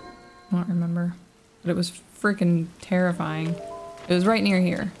 I don't remember. But it was freaking terrifying. It was right near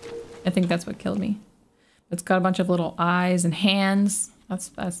here. I think that's what killed me. It's got a bunch of little eyes and hands.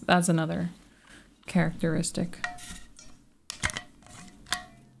 That's another characteristic.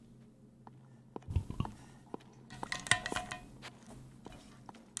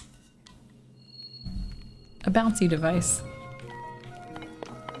 A bouncy device.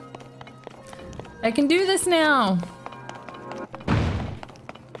 I can do this now!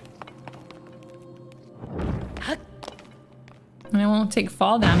 And I won't take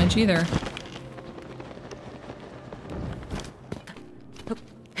fall damage either.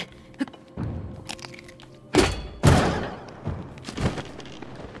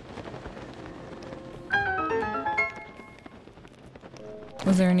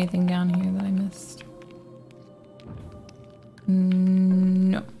 Was there anything down here that I missed?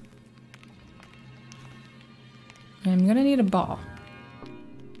 No. I'm gonna need a ball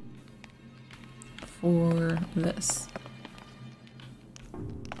for this.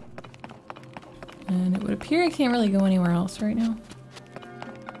 And it would appear I can't really go anywhere else right now.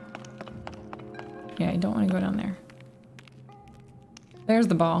 Yeah, I don't want to go down there. There's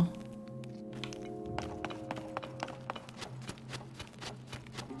the ball.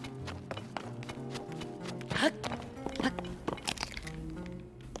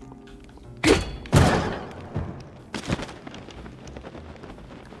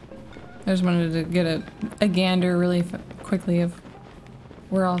 I just wanted to get a gander really quickly of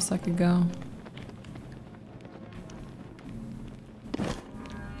where else I could go. So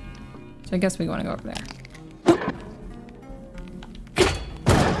I guess we want to go over there.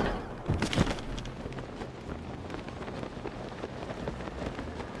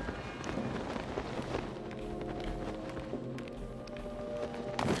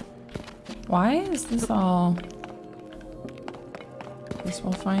 Why is this all... I guess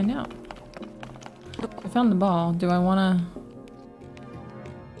we'll find out. I found the ball. Do I want to...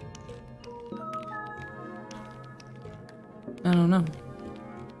 I don't know.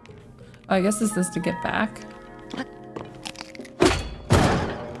 Oh, I guess this is to get back.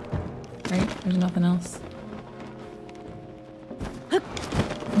 Right? There's nothing else.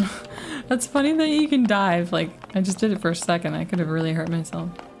 That's funny that you can dive. Like, I just did it for a second. I could have really hurt myself.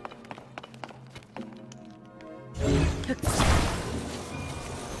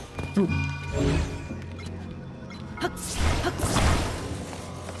 Ooh.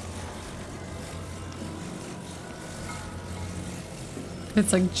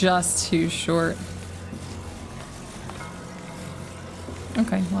 It's like just too short.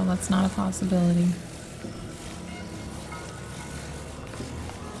 Okay, well that's not a possibility.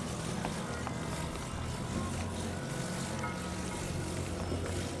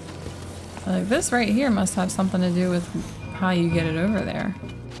 Like this right here must have something to do with how you get it over there.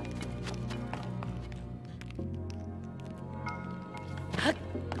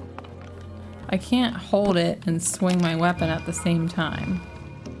 I can't hold it and swing my weapon at the same time.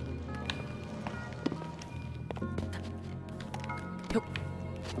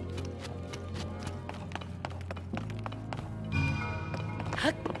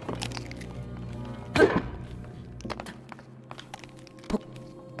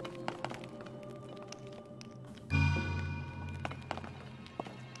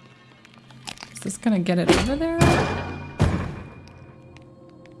 Is this gonna get it over there?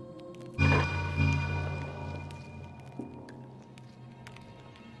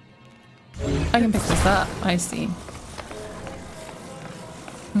 I can pick this up. I see.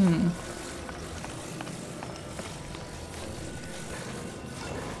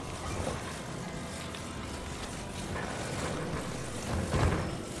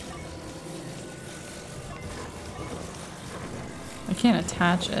 I can't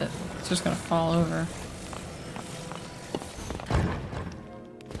attach it. It's just gonna fall over.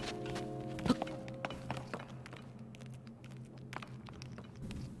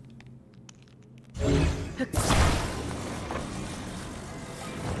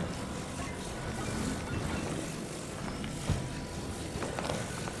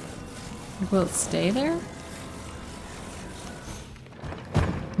 Will it stay there?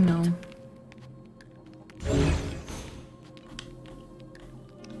 No.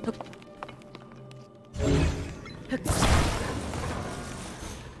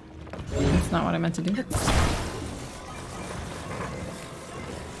 That's not what I meant to do.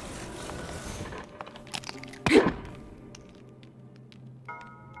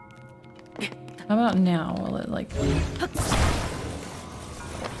 How about now? Will it like...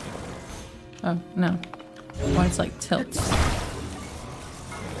 Oh, no. Why it's like tilt. I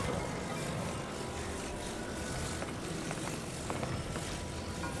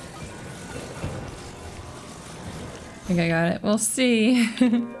think I got it. We'll see.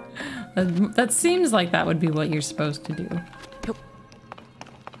 That seems like that would be what you're supposed to do.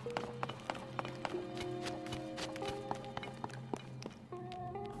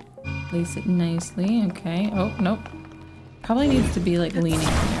 Place it nicely. Okay. Oh, nope. Probably needs to be like leaning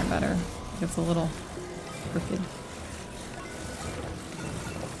in there better. It's a little crooked.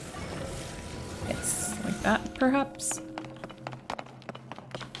 Yes, like that, perhaps.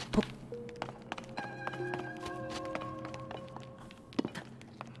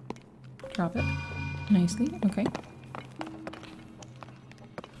 Drop it nicely. Okay.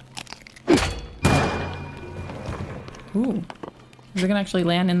 Ooh. Is it gonna actually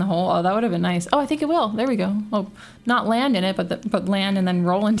land in the hole? Oh, that would have been nice. Oh, I think it will. There we go. Oh, not land in it, but land and then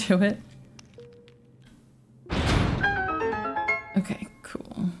roll into it. Okay,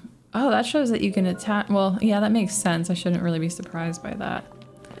 cool. Oh, that shows that you can attach... Well, yeah, that makes sense. I shouldn't really be surprised by that.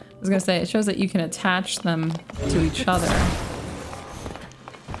 I was gonna say, it shows that you can attach them to each other.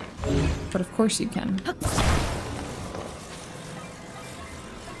 But of course you can.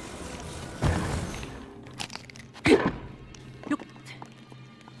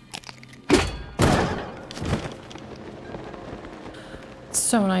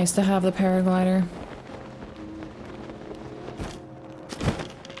 So nice to have the paraglider.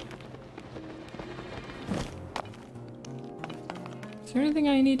 Is there anything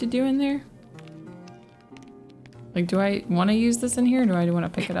I need to do in there? Like, do I want to use this in here or do I want to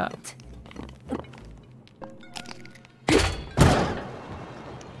pick it up?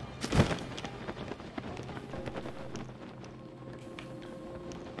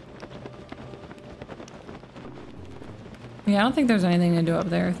 Yeah, I don't think there's anything to do up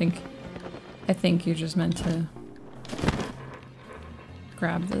there. I think you're just meant to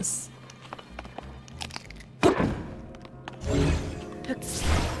grab this. Oops.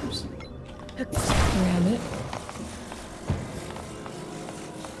 Grab it.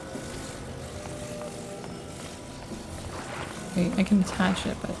 Wait, I can attach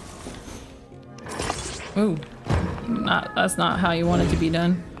it, but... Ooh. That's not how you want it to be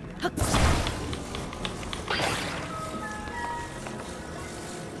done.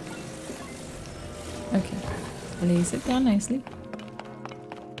 Okay. Lace it down nicely.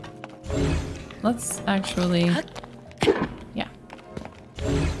 Let's actually... Yeah.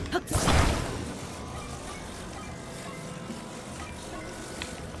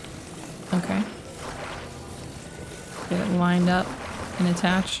 Okay. Get it lined up and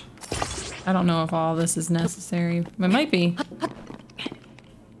attach. I don't know if all this is necessary. It might be.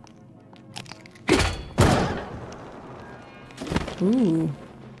 Ooh.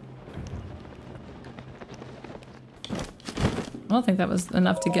 I don't think that was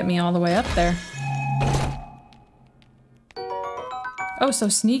enough to get me all the way up there. Oh, so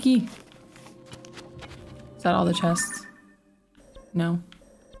sneaky. Is that all the chests? No.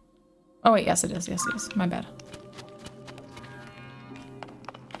 Oh wait, yes it is. Yes it is. My bad.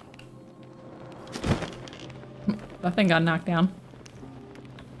 That thing got knocked down.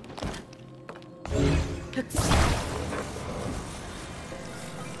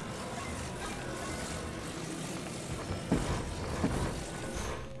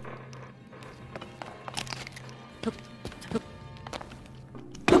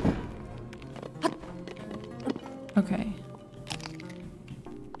 Okay.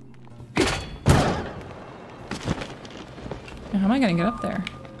 Now, how am I gonna get up there?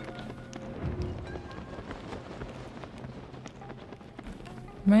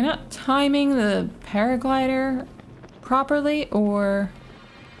 Am I not timing the paraglider properly, or...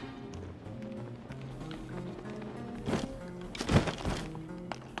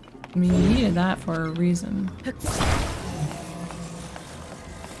 I mean, you needed that for a reason.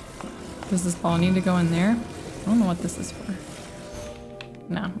 Does this ball need to go in there? I don't know what this is for.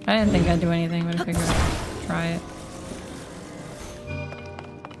 No, I didn't think I'd do anything, but I figured I'd try it.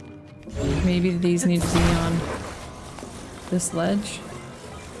 Maybe these need to be on this ledge.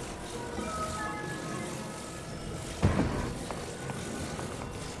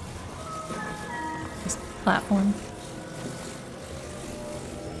 This platform.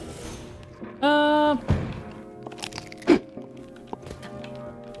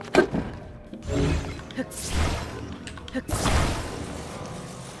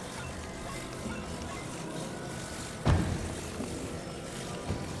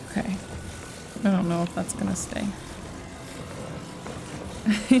 Okay. I don't know if that's gonna stay.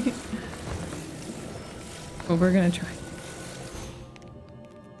 But we're gonna try.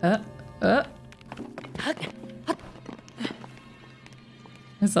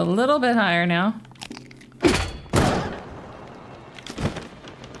 It's a little bit higher now.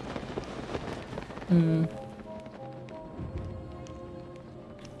 You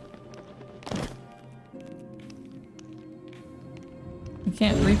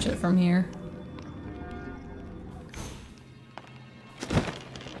can't reach it from here.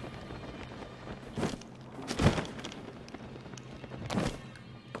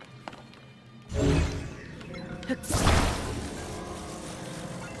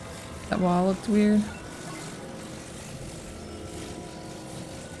 That wall looked weird.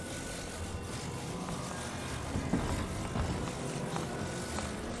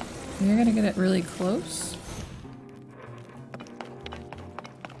 You're gonna get it really close.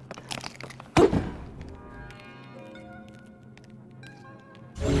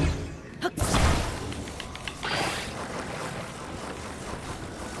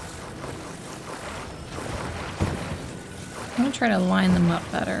 I'm gonna try to line them up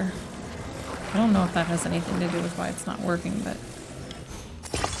better. I don't know if that has anything to do with why it's not working, but...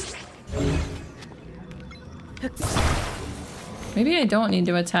 Maybe I don't need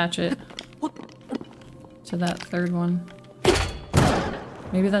to attach it to that third one.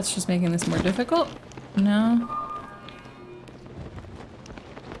 Maybe that's just making this more difficult? No?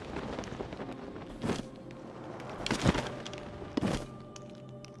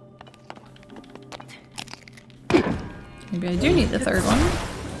 Maybe I do need the third one.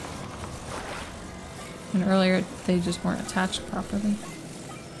 And earlier they just weren't attached properly.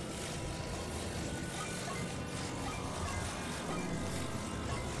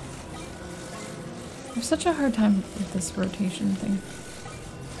 I have such a hard time with this rotation thing.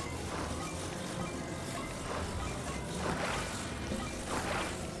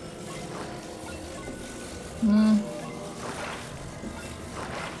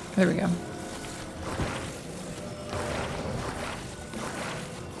 There we go.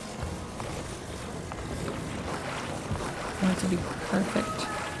 I want it to be perfect.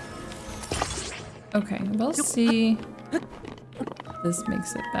 Okay, we'll see if this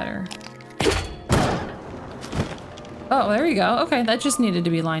makes it better. Oh, there we go. Okay, that just needed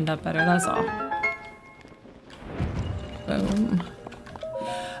to be lined up better, that's all. Boom.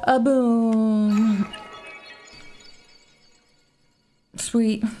 A boom.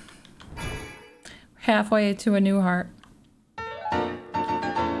 Sweet. Halfway to a new heart.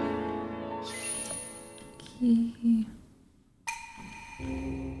 Key.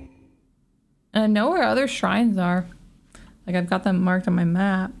 And I know where other shrines are. Like, I've got them marked on my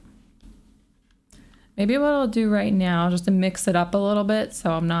map. Maybe what I'll do right now, just to mix it up a little bit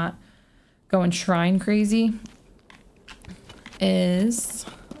so I'm not going shrine crazy, is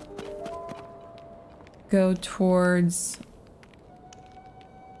go towards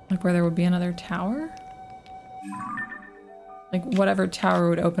like where there would be another tower. Like whatever tower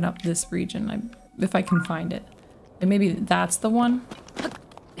would open up this region, if I can find it. And maybe that's the one.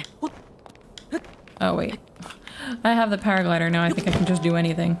 Oh wait, I have the paraglider now. I think I can just do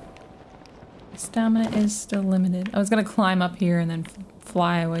anything. Stamina is still limited. I was gonna climb up here and then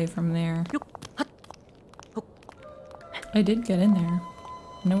fly away from there. I did get in there.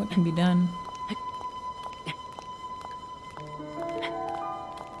 I know what can be done.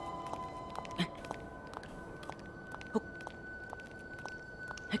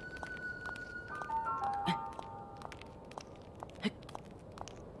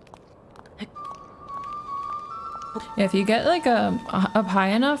 Yeah, if you get like up high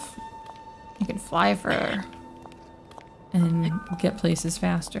enough, you can fly further and get places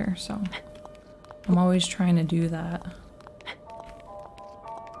faster, so I'm always trying to do that.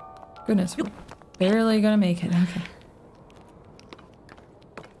 Goodness, we're barely gonna make it. Okay.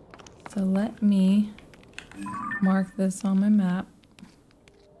 So let me mark this on my map.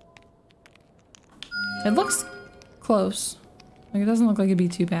 It looks close. Like, it doesn't look like it'd be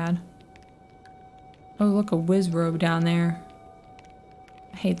too bad. Oh, look, a whiz robe down there.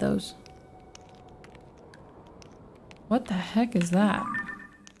 I hate those. What the heck is that?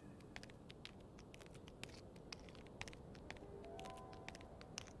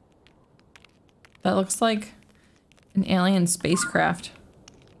 That looks like an alien spacecraft.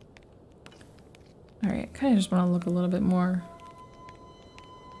 Alright, I kind of just want to look a little bit more.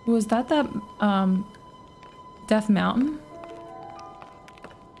 Was that Death Mountain?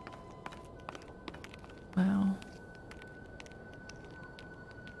 Wow.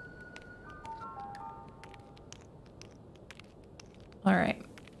 Alright,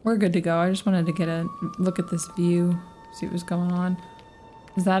 we're good to go. I just wanted to get a look at this view, see what was going on.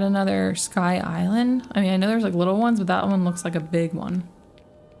 Is that another sky island? I mean, I know there's like little ones, but that one looks like a big one.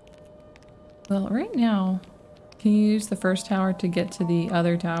 Well, right now, can you use the first tower to get to the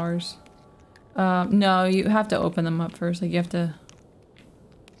other towers? No, you have to open them up first. Like, you have to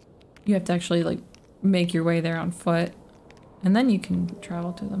actually like make your way there on foot, and then you can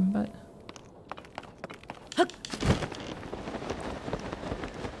travel to them, but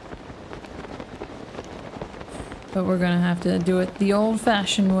we're gonna have to do it the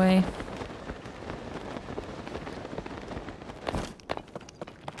old-fashioned way.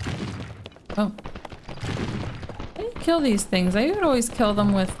 Oh. I didn't kill these things. I would always kill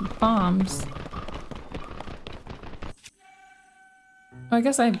them with bombs. I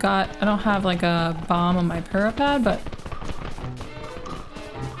guess I don't have like a bomb on my parapad, but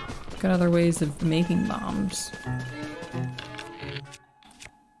got other ways of making bombs.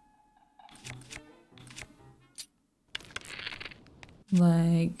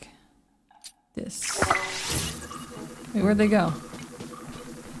 Like this. Wait, where'd they go?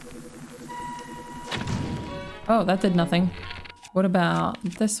 Oh, that did nothing. What about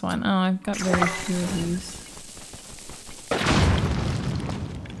this one? Oh, I've got very few of these.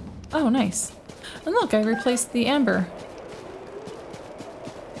 Oh, nice. And look, I replaced the amber.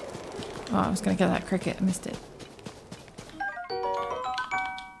 Oh, I was gonna get that cricket. I missed it.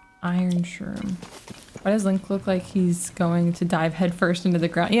 Iron shroom. Why does Link look like he's going to dive headfirst into the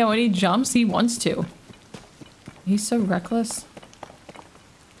ground? Yeah, when he jumps, he wants to. He's so reckless.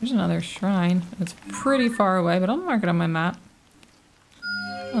 There's another shrine. It's pretty far away, but I'll mark it on my map.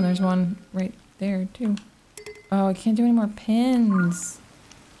 Oh, there's one right there, too. Oh, I can't do any more pins.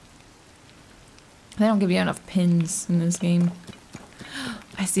 They don't give you enough pins in this game.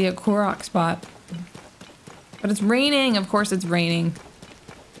 I see a Korok spot. But it's raining! Of course it's raining.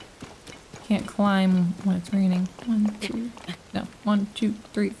 Can't climb when it's raining. 1, 2, no. 1, 2,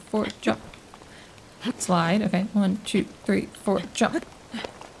 3, 4, jump. Slide, okay. 1, 2, 3, 4, jump.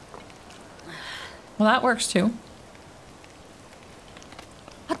 Well, that works too.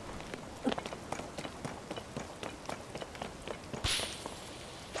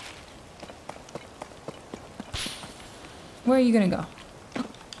 Where are you gonna go?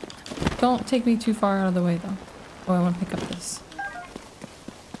 Don't take me too far out of the way though. Oh, I want to pick up this.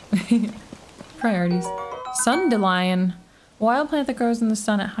 Priorities. Sundelion. A wild plant that grows in the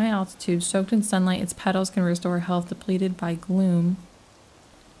sun at high altitude. Soaked in sunlight, its petals can restore health depleted by gloom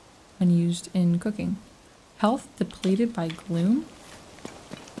when used in cooking. Health depleted by gloom?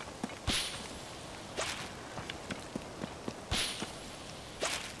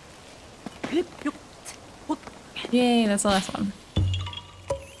 Yay, that's the last one.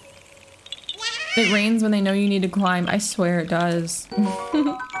 It rains when they know you need to climb. I swear it does.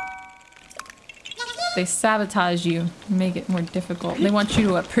 They sabotage you, make it more difficult. They want you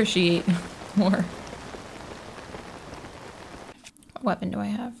to appreciate more. What weapon do I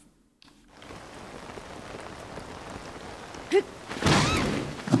have?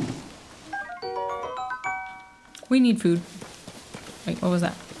 We need food. Wait, what was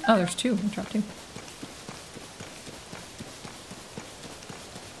that? Oh, there's two. I dropped two.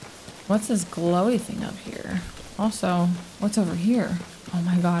 What's this glowy thing up here? Also, what's over here? Oh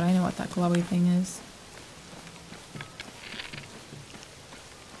my god, I know what that glowy thing is.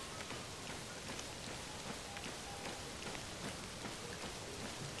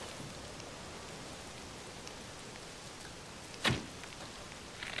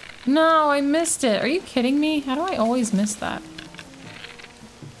 No, I missed it. Are you kidding me? How do I always miss that?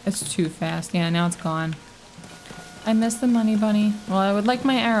 It's too fast. Yeah, now it's gone. I missed the money bunny. Well, I would like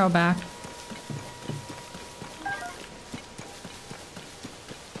my arrow back.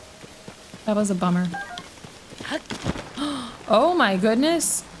 That was a bummer. Oh my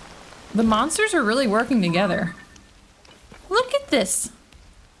goodness. The monsters are really working together. Look at this.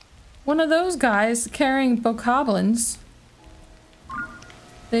 One of those guys carrying bokoblins.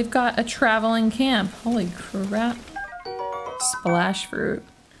 They've got a traveling camp. Holy crap. Splash fruit.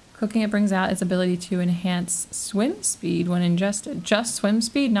 Cooking it brings out its ability to enhance swim speed when ingested. Just swim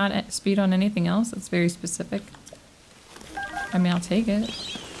speed, not speed on anything else? That's very specific. I mean, I'll take it.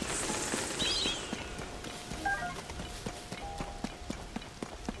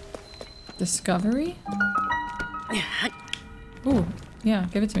 Discovery? Ooh, yeah,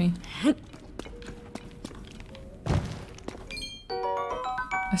 give it to me.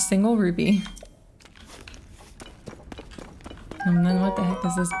 A single ruby. And then what the heck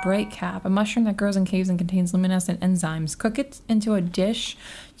is this? Bright cap. A mushroom that grows in caves and contains luminescent enzymes. Cook it into a dish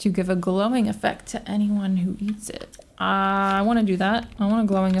to give a glowing effect to anyone who eats it. I want to do that. I want a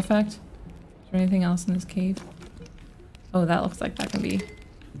glowing effect. Is there anything else in this cave? Oh, that looks like that can be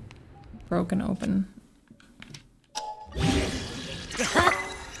broken open.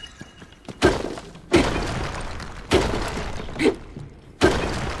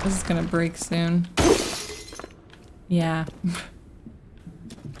 This is gonna break soon. Yeah.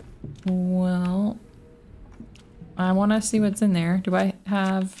 Well, I want to see what's in there. Do I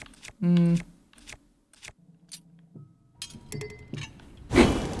have...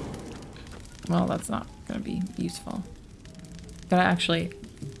 Well, that's not gonna be useful. Gotta actually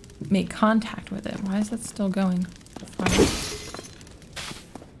make contact with it. Why is that still going?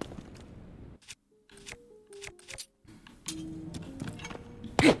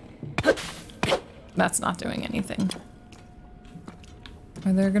 That's not doing anything.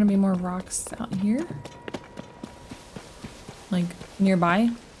 Are there gonna be more rocks out here? Like,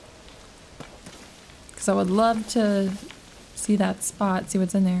 nearby? Because I would love to see that spot, see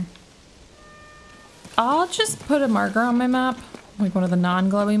what's in there. I'll just put a marker on my map, like one of the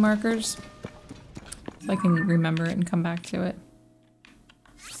non-glowy markers, so I can remember it and come back to it.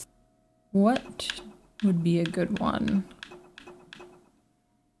 What would be a good one?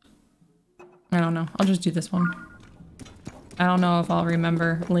 I don't know. I'll just do this one. I don't know if I'll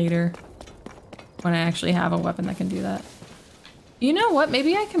remember later when I actually have a weapon that can do that. You know what?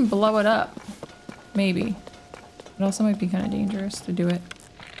 Maybe I can blow it up. Maybe. It also might be kind of dangerous to do it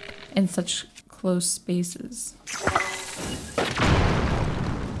in such close spaces.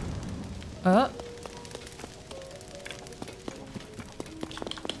 Oh.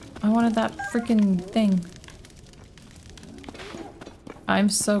 I wanted that freaking thing. I'm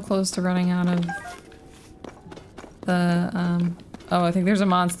so close to running out of the, oh, I think there's a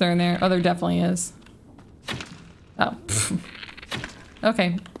monster in there. Oh, there definitely is. Oh.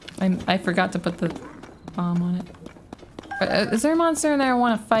 Okay. I forgot to put the bomb on it. Is there a monster in there I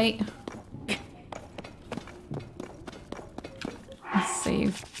want to fight? Let's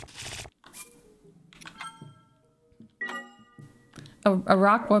save. Oh, a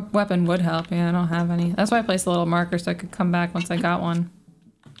rock weapon would help. Yeah, I don't have any. That's why I placed a little marker so I could come back once I got one.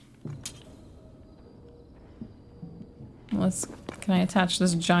 Can I attach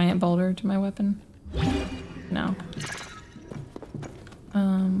this giant boulder to my weapon? No.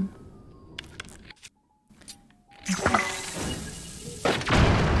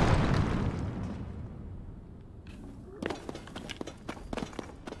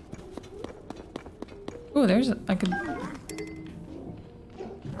 Ooh, I could...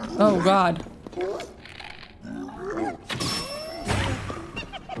 Oh god.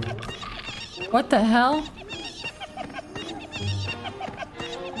 What the hell?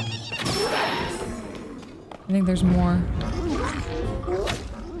 I think there's more.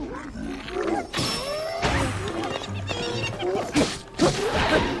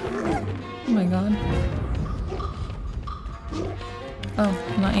 Oh my god. Oh,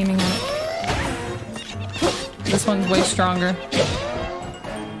 I'm not aiming at it. This one's way stronger.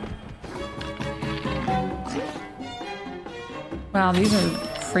 Wow, these are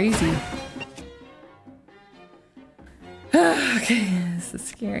crazy. Okay, this is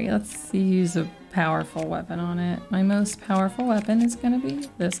scary. Let's use a powerful weapon on it. My most powerful weapon is gonna be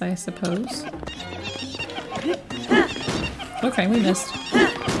this, I suppose. Okay, we missed.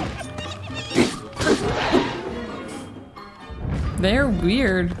 They're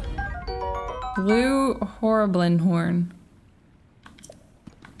weird. Blue Horriblin horn.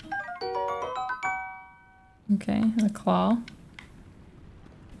 Okay, the claw.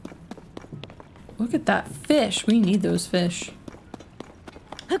 Look at that fish. We need those fish.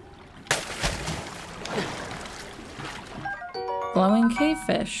 Glowing cave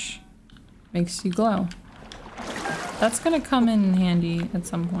fish. Makes you glow. That's gonna come in handy at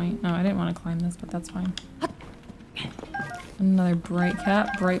some point. No, I didn't want to climb this, but that's fine. Another bright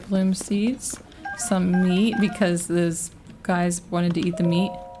cap, bright bloom seeds. Some meat because those guys wanted to eat the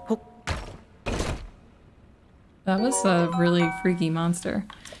meat. That was a really freaky monster.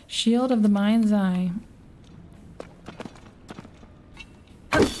 Shield of the Mind's Eye.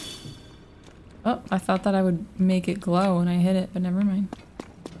 Oh, I thought that I would make it glow when I hit it, but never mind.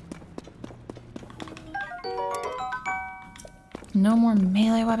 No more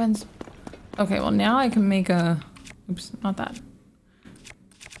melee weapons. Okay, well now I can make a... Oops, not that.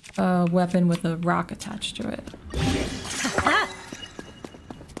 A weapon with a rock attached to it.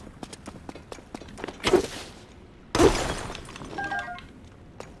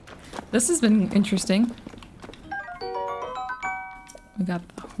 This has been interesting. We got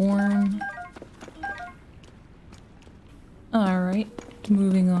the horn. Alright,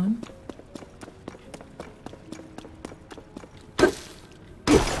 moving on.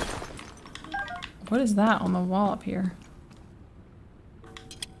 What is that on the wall up here?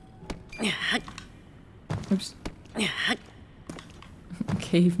 Oops.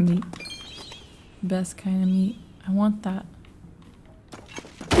 Cave meat. Best kind of meat. I want that.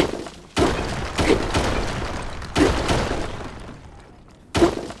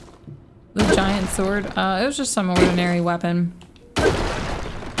 The giant sword. It was just some ordinary weapon. I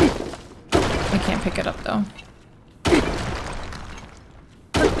can't pick it up though.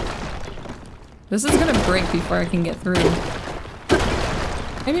 This is gonna break before I can get through.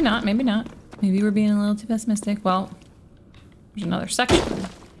 Maybe not, maybe not. Maybe we're being a little too pessimistic. Well, there's another section.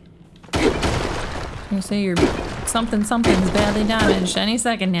 I'm gonna say your something's badly damaged any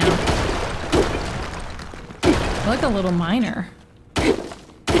second now. I like a little miner.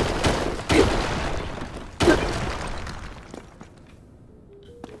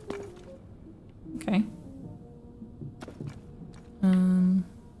 Okay.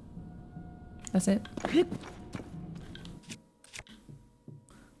 That's it.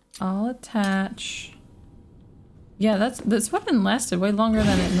 I'll attach. Yeah, this weapon lasted way longer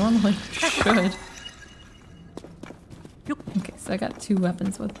than it normally should. Okay, so I got 2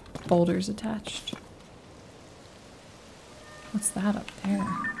 weapons with boulders attached. What's that up there?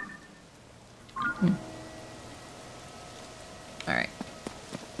 Alright.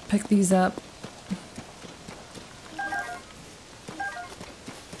 Pick these up.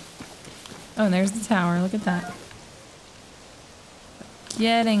 Oh, and there's the tower. Look at that.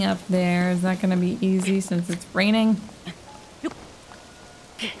 Getting up there, is that going to be easy since it's raining?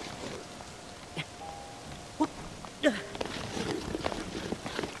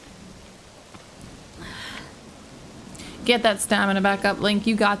 Get that stamina back up, Link.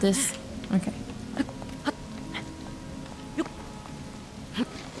 You got this. Okay.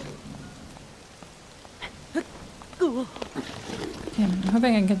 Damn, I'm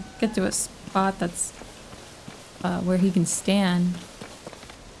hoping I can get to a spot that's where he can stand.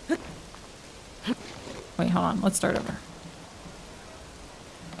 Wait, hold on. Let's start over.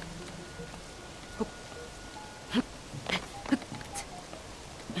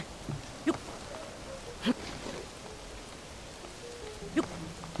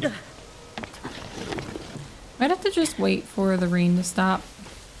 Might have to just wait for the rain to stop.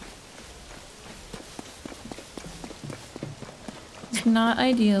 It's not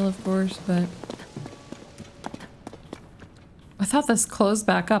ideal, of course, but... I thought this closed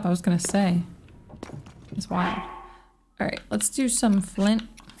back up, I was gonna say. It's wild. Alright, let's do some flint.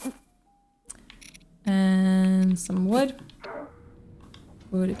 And some wood.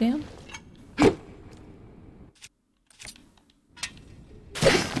 Put it down.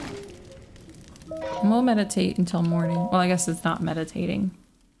 And we'll meditate until morning. Well, I guess it's not meditating.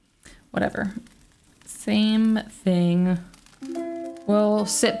 Whatever. Same thing. We'll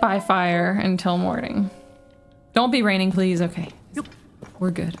sit by fire until morning. Don't be raining, please. Okay.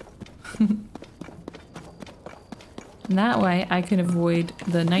 We're good. And that way I can avoid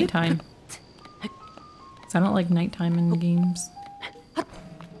the nighttime. Because I don't like nighttime in the games.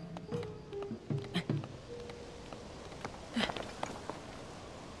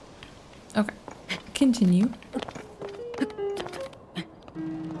 Okay. Continue.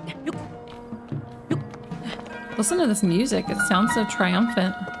 Listen to this music. It sounds so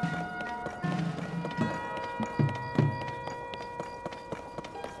triumphant.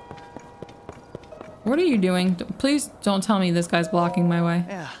 What are you doing? Please don't tell me this guy's blocking my way.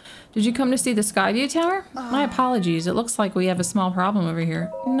 Yeah. Did you come to see the Skyview Tower? My apologies. It looks like we have a small problem over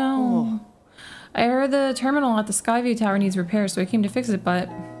here. No. I heard the terminal at the Skyview Tower needs repair, so I came to fix it, but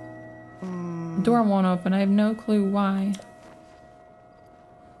the door won't open. I have no clue why.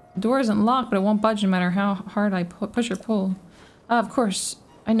 The door isn't locked, but it won't budge no matter how hard I push or pull. Of course.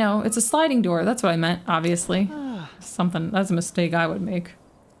 I know. It's a sliding door. That's what I meant, obviously. That's a mistake I would make.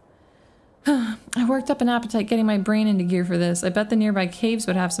 I worked up an appetite getting my brain into gear for this. I bet the nearby caves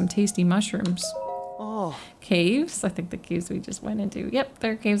would have some tasty mushrooms. Oh. Caves? I think the caves we just went into. Yep,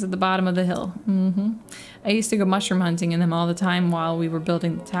 there are caves at the bottom of the hill. I used to go mushroom hunting in them all the time while we were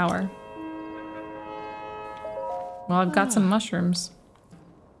building the tower. Well, I've got some mushrooms.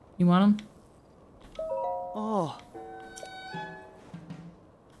 You want them? Oh.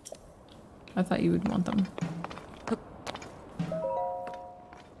 I thought you would want them.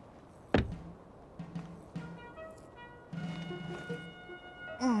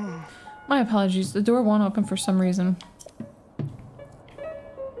 My apologies, the door won't open for some reason.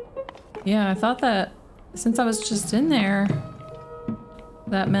 Yeah, I thought that since I was just in there,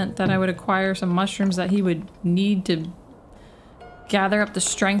 that meant that I would acquire some mushrooms that he would need to gather up the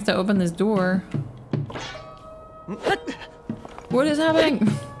strength to open this door. What is happening?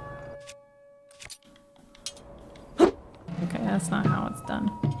 Okay, that's not how it's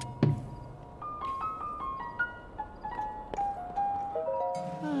done.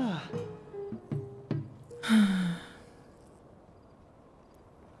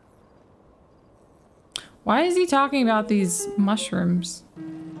 Why is he talking about these mushrooms?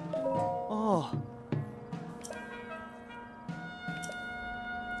 Oh.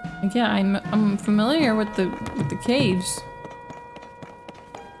 Like, yeah, I'm familiar with the caves.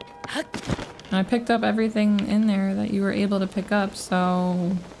 And I picked up everything in there that you were able to pick up,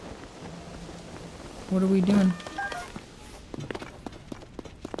 so what are we doing?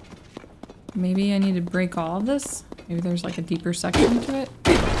 Maybe I need to break all of this? Maybe there's like a deeper section to it?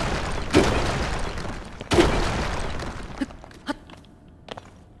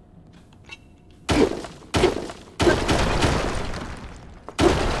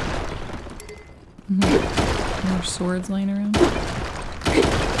 More swords laying around.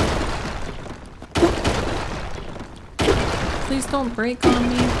 Please don't break on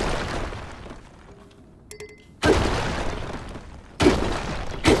me.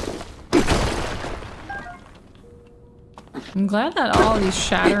 I'm glad that all these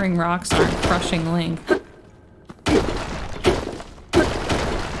shattering rocks aren't crushing Link.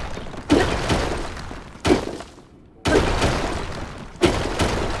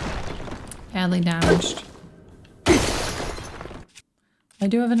 Badly damaged. I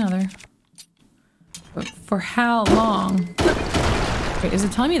do have another. But for how long? Wait, is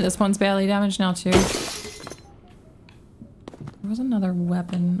it telling me this one's badly damaged now too? There was another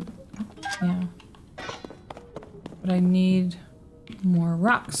weapon. Yeah. But I need more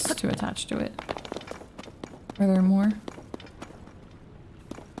rocks to attach to it. Are there more?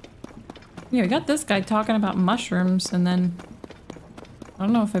 Yeah, we got this guy talking about mushrooms, and then I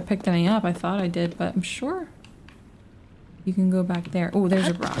don't know if I picked any up. I thought I did, but I'm sure you can go back there. Oh, there's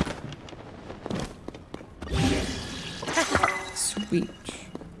a rock. Sweet.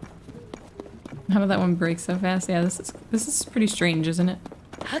 How did that one break so fast? Yeah, this is pretty strange, isn't it?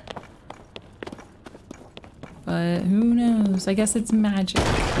 But who knows? I guess it's magic.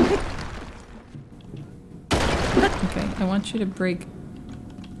 Okay, I want you to break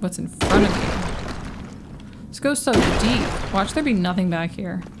what's in front of you. This goes so deep. Watch there be nothing back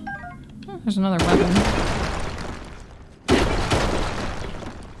here. Oh, there's another weapon.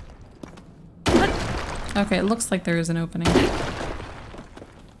 Okay, it looks like there is an opening.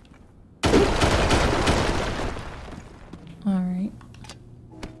 Alright.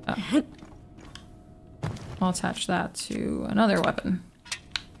 Oh. I'll attach that to another weapon.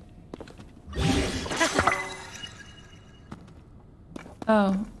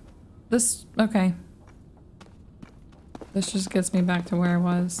 Oh. This... okay. This just gets me back to where I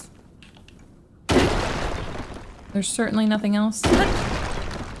was. There's certainly nothing else.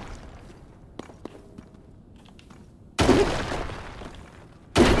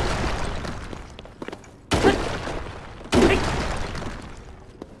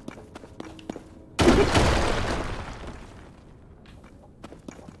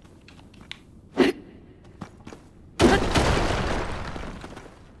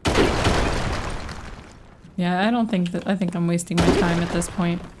 Yeah, I don't think that. I think I'm wasting my time at this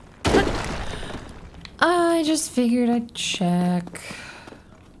point. I just figured I'd check.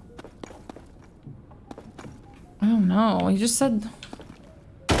 I don't know. He just said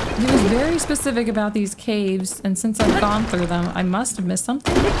he was very specific about these caves, and since I've gone through them, I must have missed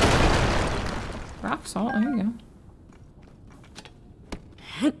something. Rock salt. There you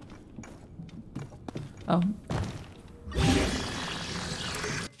go. Oh.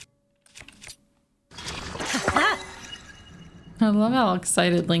 I love how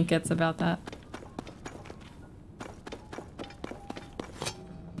excited Link gets about that.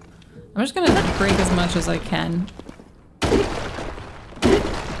 I'm just gonna break as much as I can.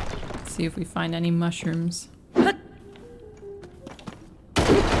 See if we find any mushrooms.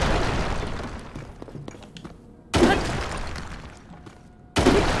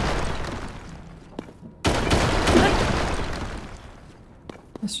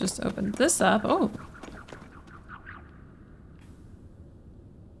 Let's just open this up. Oh.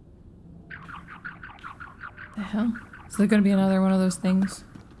 The hell? Is there gonna be another one of those things?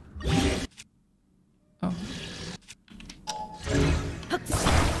 Oh.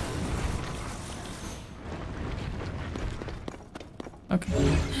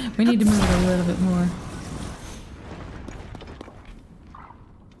 Okay. We need to move it a little bit more.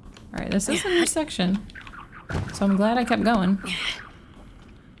 Alright, this is a new section. So I'm glad I kept going.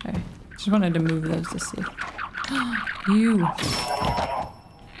 Okay. Just wanted to move those to see. You!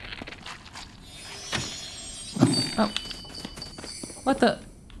 Oh. What the?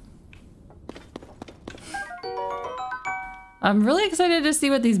 I'm really excited to see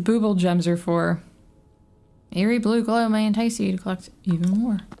what these booble gems are for. Eerie blue glow may entice you to collect even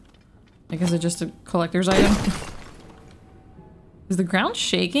more. I guess it's just a collector's item. Is the ground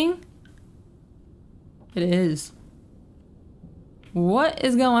shaking? It is. What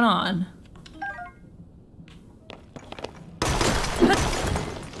is going on?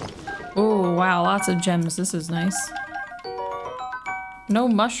 Oh, wow, lots of gems. This is nice. No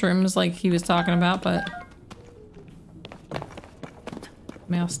mushrooms like he was talking about, but...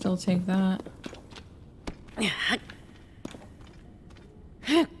 May I'll still take that.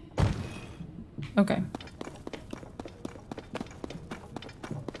 Okay.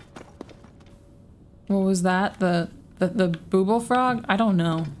 What was that? The booble frog? I don't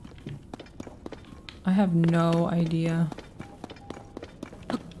know. I have no idea.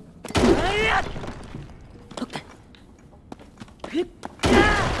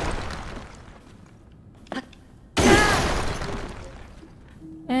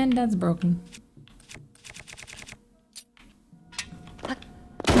 And that's broken.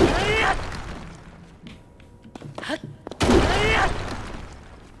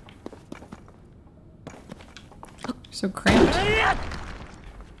 So cramped.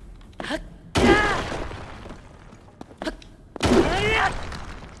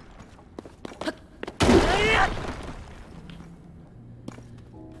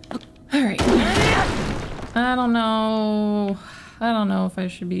 Alright. I don't know. I don't know if I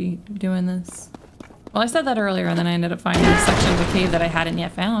should be doing this. Well, I said that earlier and then I ended up finding a section of the cave that I hadn't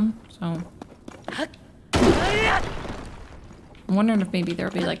yet found, so... I'm wondering if maybe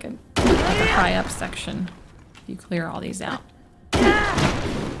there'll be like a high up section if you clear all these out.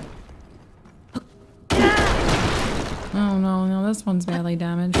 Oh no, no, this one's badly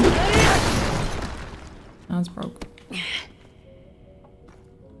damaged. Now it's broke.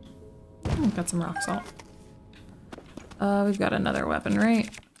 Oh, got some rock salt. We've got another weapon, right?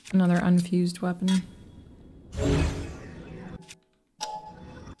 Another unfused weapon.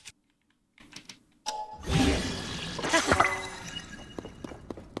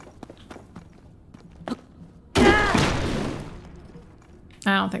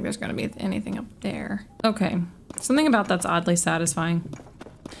 I don't think there's gonna be anything up there. Okay. Something about that's oddly satisfying.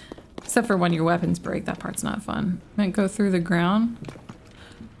 Except for when your weapons break, that part's not fun. Might go through the ground.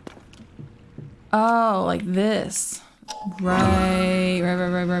 Oh, like this. Right.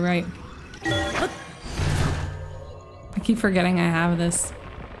 I keep forgetting I have this.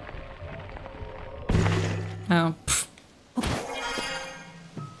 Oh.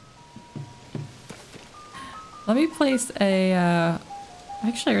 Let me place a,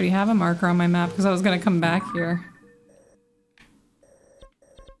 actually, I already have a marker on my map because I was going to come back here.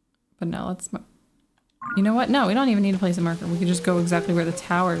 But no, let's... You know what? No, we don't even need to place a marker. We can just go exactly where the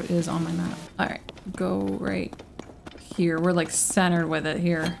tower is on my map. Alright, go right here. We're like centered with it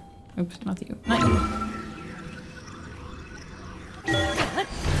here. Oops, not you. Not you.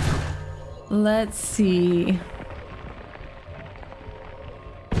 Let's see.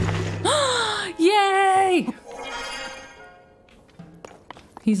 Yay!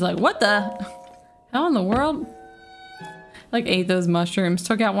 He's like, what the? How in the world? Like ate those mushrooms,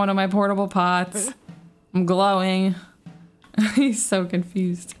 took out one of my portable pots. I'm glowing. He's so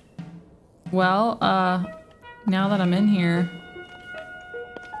confused. Well, now that I'm in here.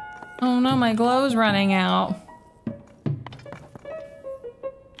 Oh no, my glow's running out.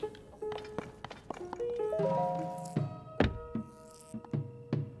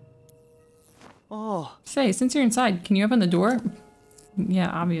 Oh. Say, since you're inside, can you open the door? Yeah,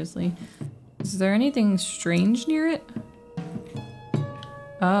 obviously. Is there anything strange near it?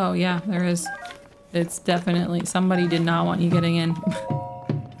 Oh, yeah, there is. It's definitely... Somebody did not want you getting in.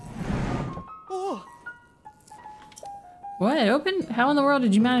 Oh. What? It opened? How in the world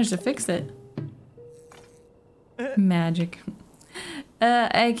did you manage to fix it? Magic.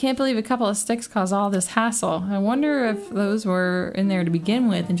 I can't believe a couple of sticks caused all this hassle. I wonder if those were in there to begin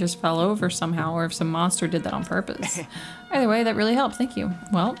with and just fell over somehow, or if some monster did that on purpose. Either way, that really helps. Thank you.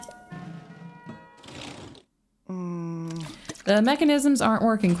 Well... The mechanisms aren't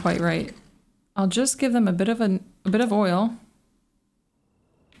working quite right. I'll just give them a bit of oil.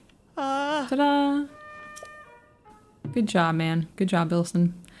 Ta-da! Good job, man. Good job,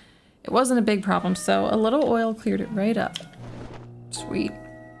 Bilson. It wasn't a big problem, so a little oil cleared it right up. Sweet.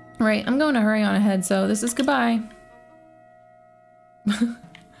 Right, I'm going to hurry on ahead, so this is goodbye.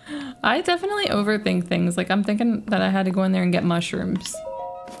 I definitely overthink things. Like, I'm thinking that I had to go in there and get mushrooms.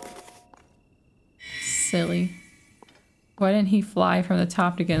 Silly. Why didn't he fly from the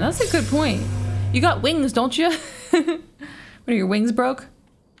top again? That's a good point. You got wings, don't you? What, are your wings broke?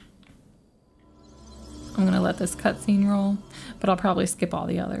 I'm gonna let this cutscene roll, but I'll probably skip all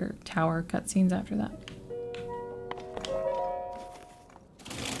the other tower cutscenes after that.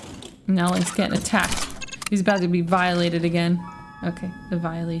 Now Link's getting attacked. He's about to be violated again. Okay, the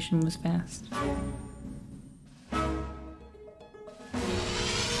violation was fast.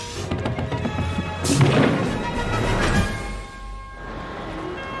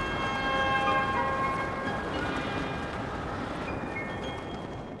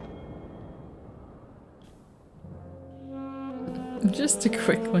 Just a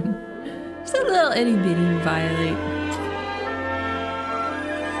quick one. Just a little itty bitty violate.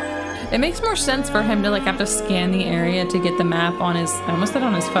 It makes more sense for him to like have to scan the area to get the map on his, I almost said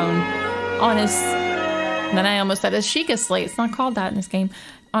on his phone, on his, then I almost said his Sheikah Slate, it's not called that in this game,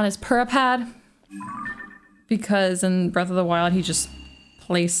 on his Purapad. Because in Breath of the Wild he just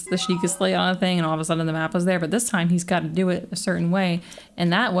placed the Sheikah Slate on a thing and all of a sudden the map was there, but this time he's got to do it a certain way,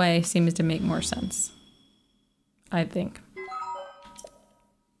 and that way seems to make more sense. I think.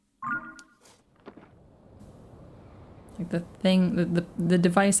 Like the thing, the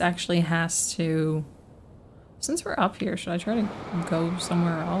device actually has to... Since we're up here, should I try to go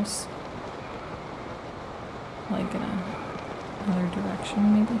somewhere else? Like in another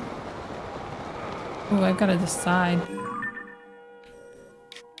direction, maybe? Oh, I've got to decide.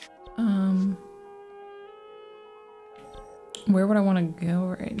 Where would I want to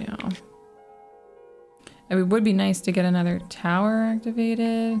go right now? It would be nice to get another tower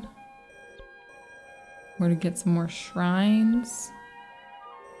activated. Or to get some more shrines.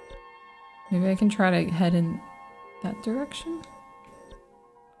 Maybe I can try to head in that direction?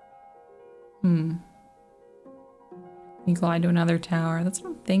 You glide to another tower. That's what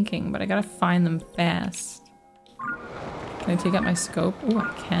I'm thinking, but I gotta find them fast. Can I take out my scope? Oh,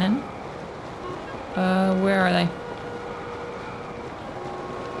 I can. Where are they?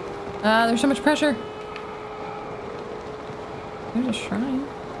 There's so much pressure. There's a shrine.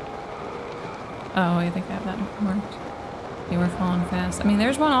 Oh, I think I have that marked. Okay, we're falling fast. I mean,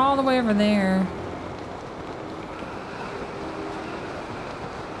 there's one all the way over there.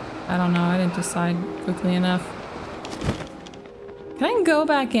 I don't know. I didn't decide quickly enough. Can I go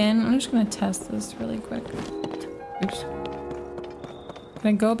back in? I'm just gonna test this really quick. Oops. Can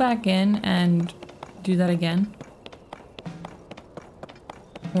I go back in and do that again?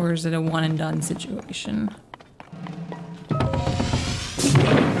 Or is it a one and done situation?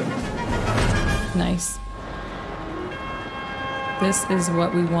 Nice. This is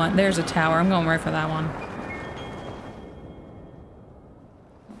what we want. There's a tower. I'm going right for that one.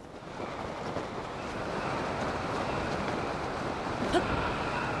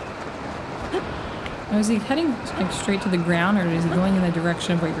 Oh, is he heading like straight to the ground, or is he going in the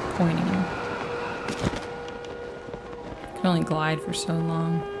direction of what you're pointing him? Can only glide for so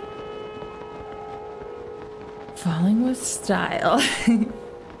long. Falling with style.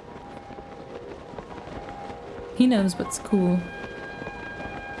 He knows what's cool.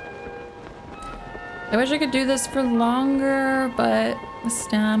 I wish I could do this for longer, but the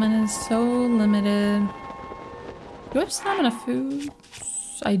stamina is so limited. Do I have stamina foods?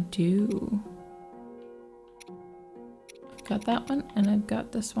 I do. got that one, and I've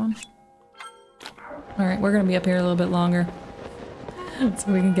got this one. Alright, we're gonna be up here a little bit longer.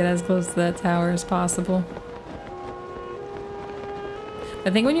 So we can get as close to that tower as possible. I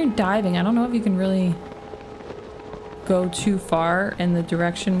think when you're diving, I don't know if you can really go too far in the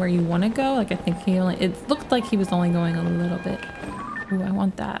direction where you want to go. Like, I think he only... It looked like he was only going a little bit. Ooh, I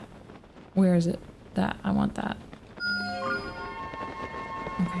want that. Where is it? That. I want that.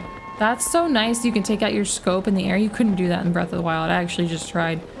 Okay. That's so nice. You can take out your scope in the air. You couldn't do that in Breath of the Wild. I actually just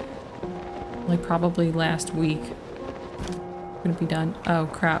tried, like, probably last week. Couldn't be done. Oh,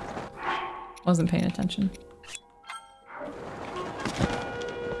 crap. Wasn't paying attention.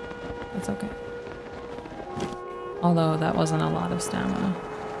 That's okay. Although that wasn't a lot of stamina.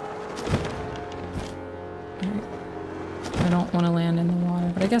 Alright. I don't want to land in the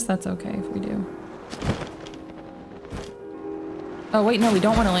water, but I guess that's okay if we do. Oh, wait, no, we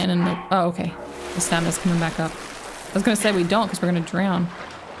don't want to land in the... Oh, okay. The stamina's coming back up. I was going to say we don't because we're going to drown.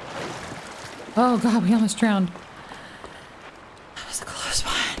 Oh, God, we almost drowned. That was a close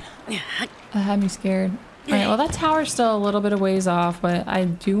one. That had me scared. Alright, well, that tower's still a little bit of ways off, but I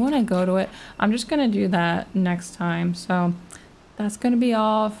do want to go to it. I'm just going to do that next time. So that's going to be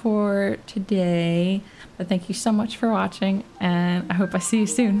all for today. But thank you so much for watching, and I hope I see you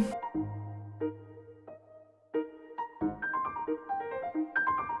soon.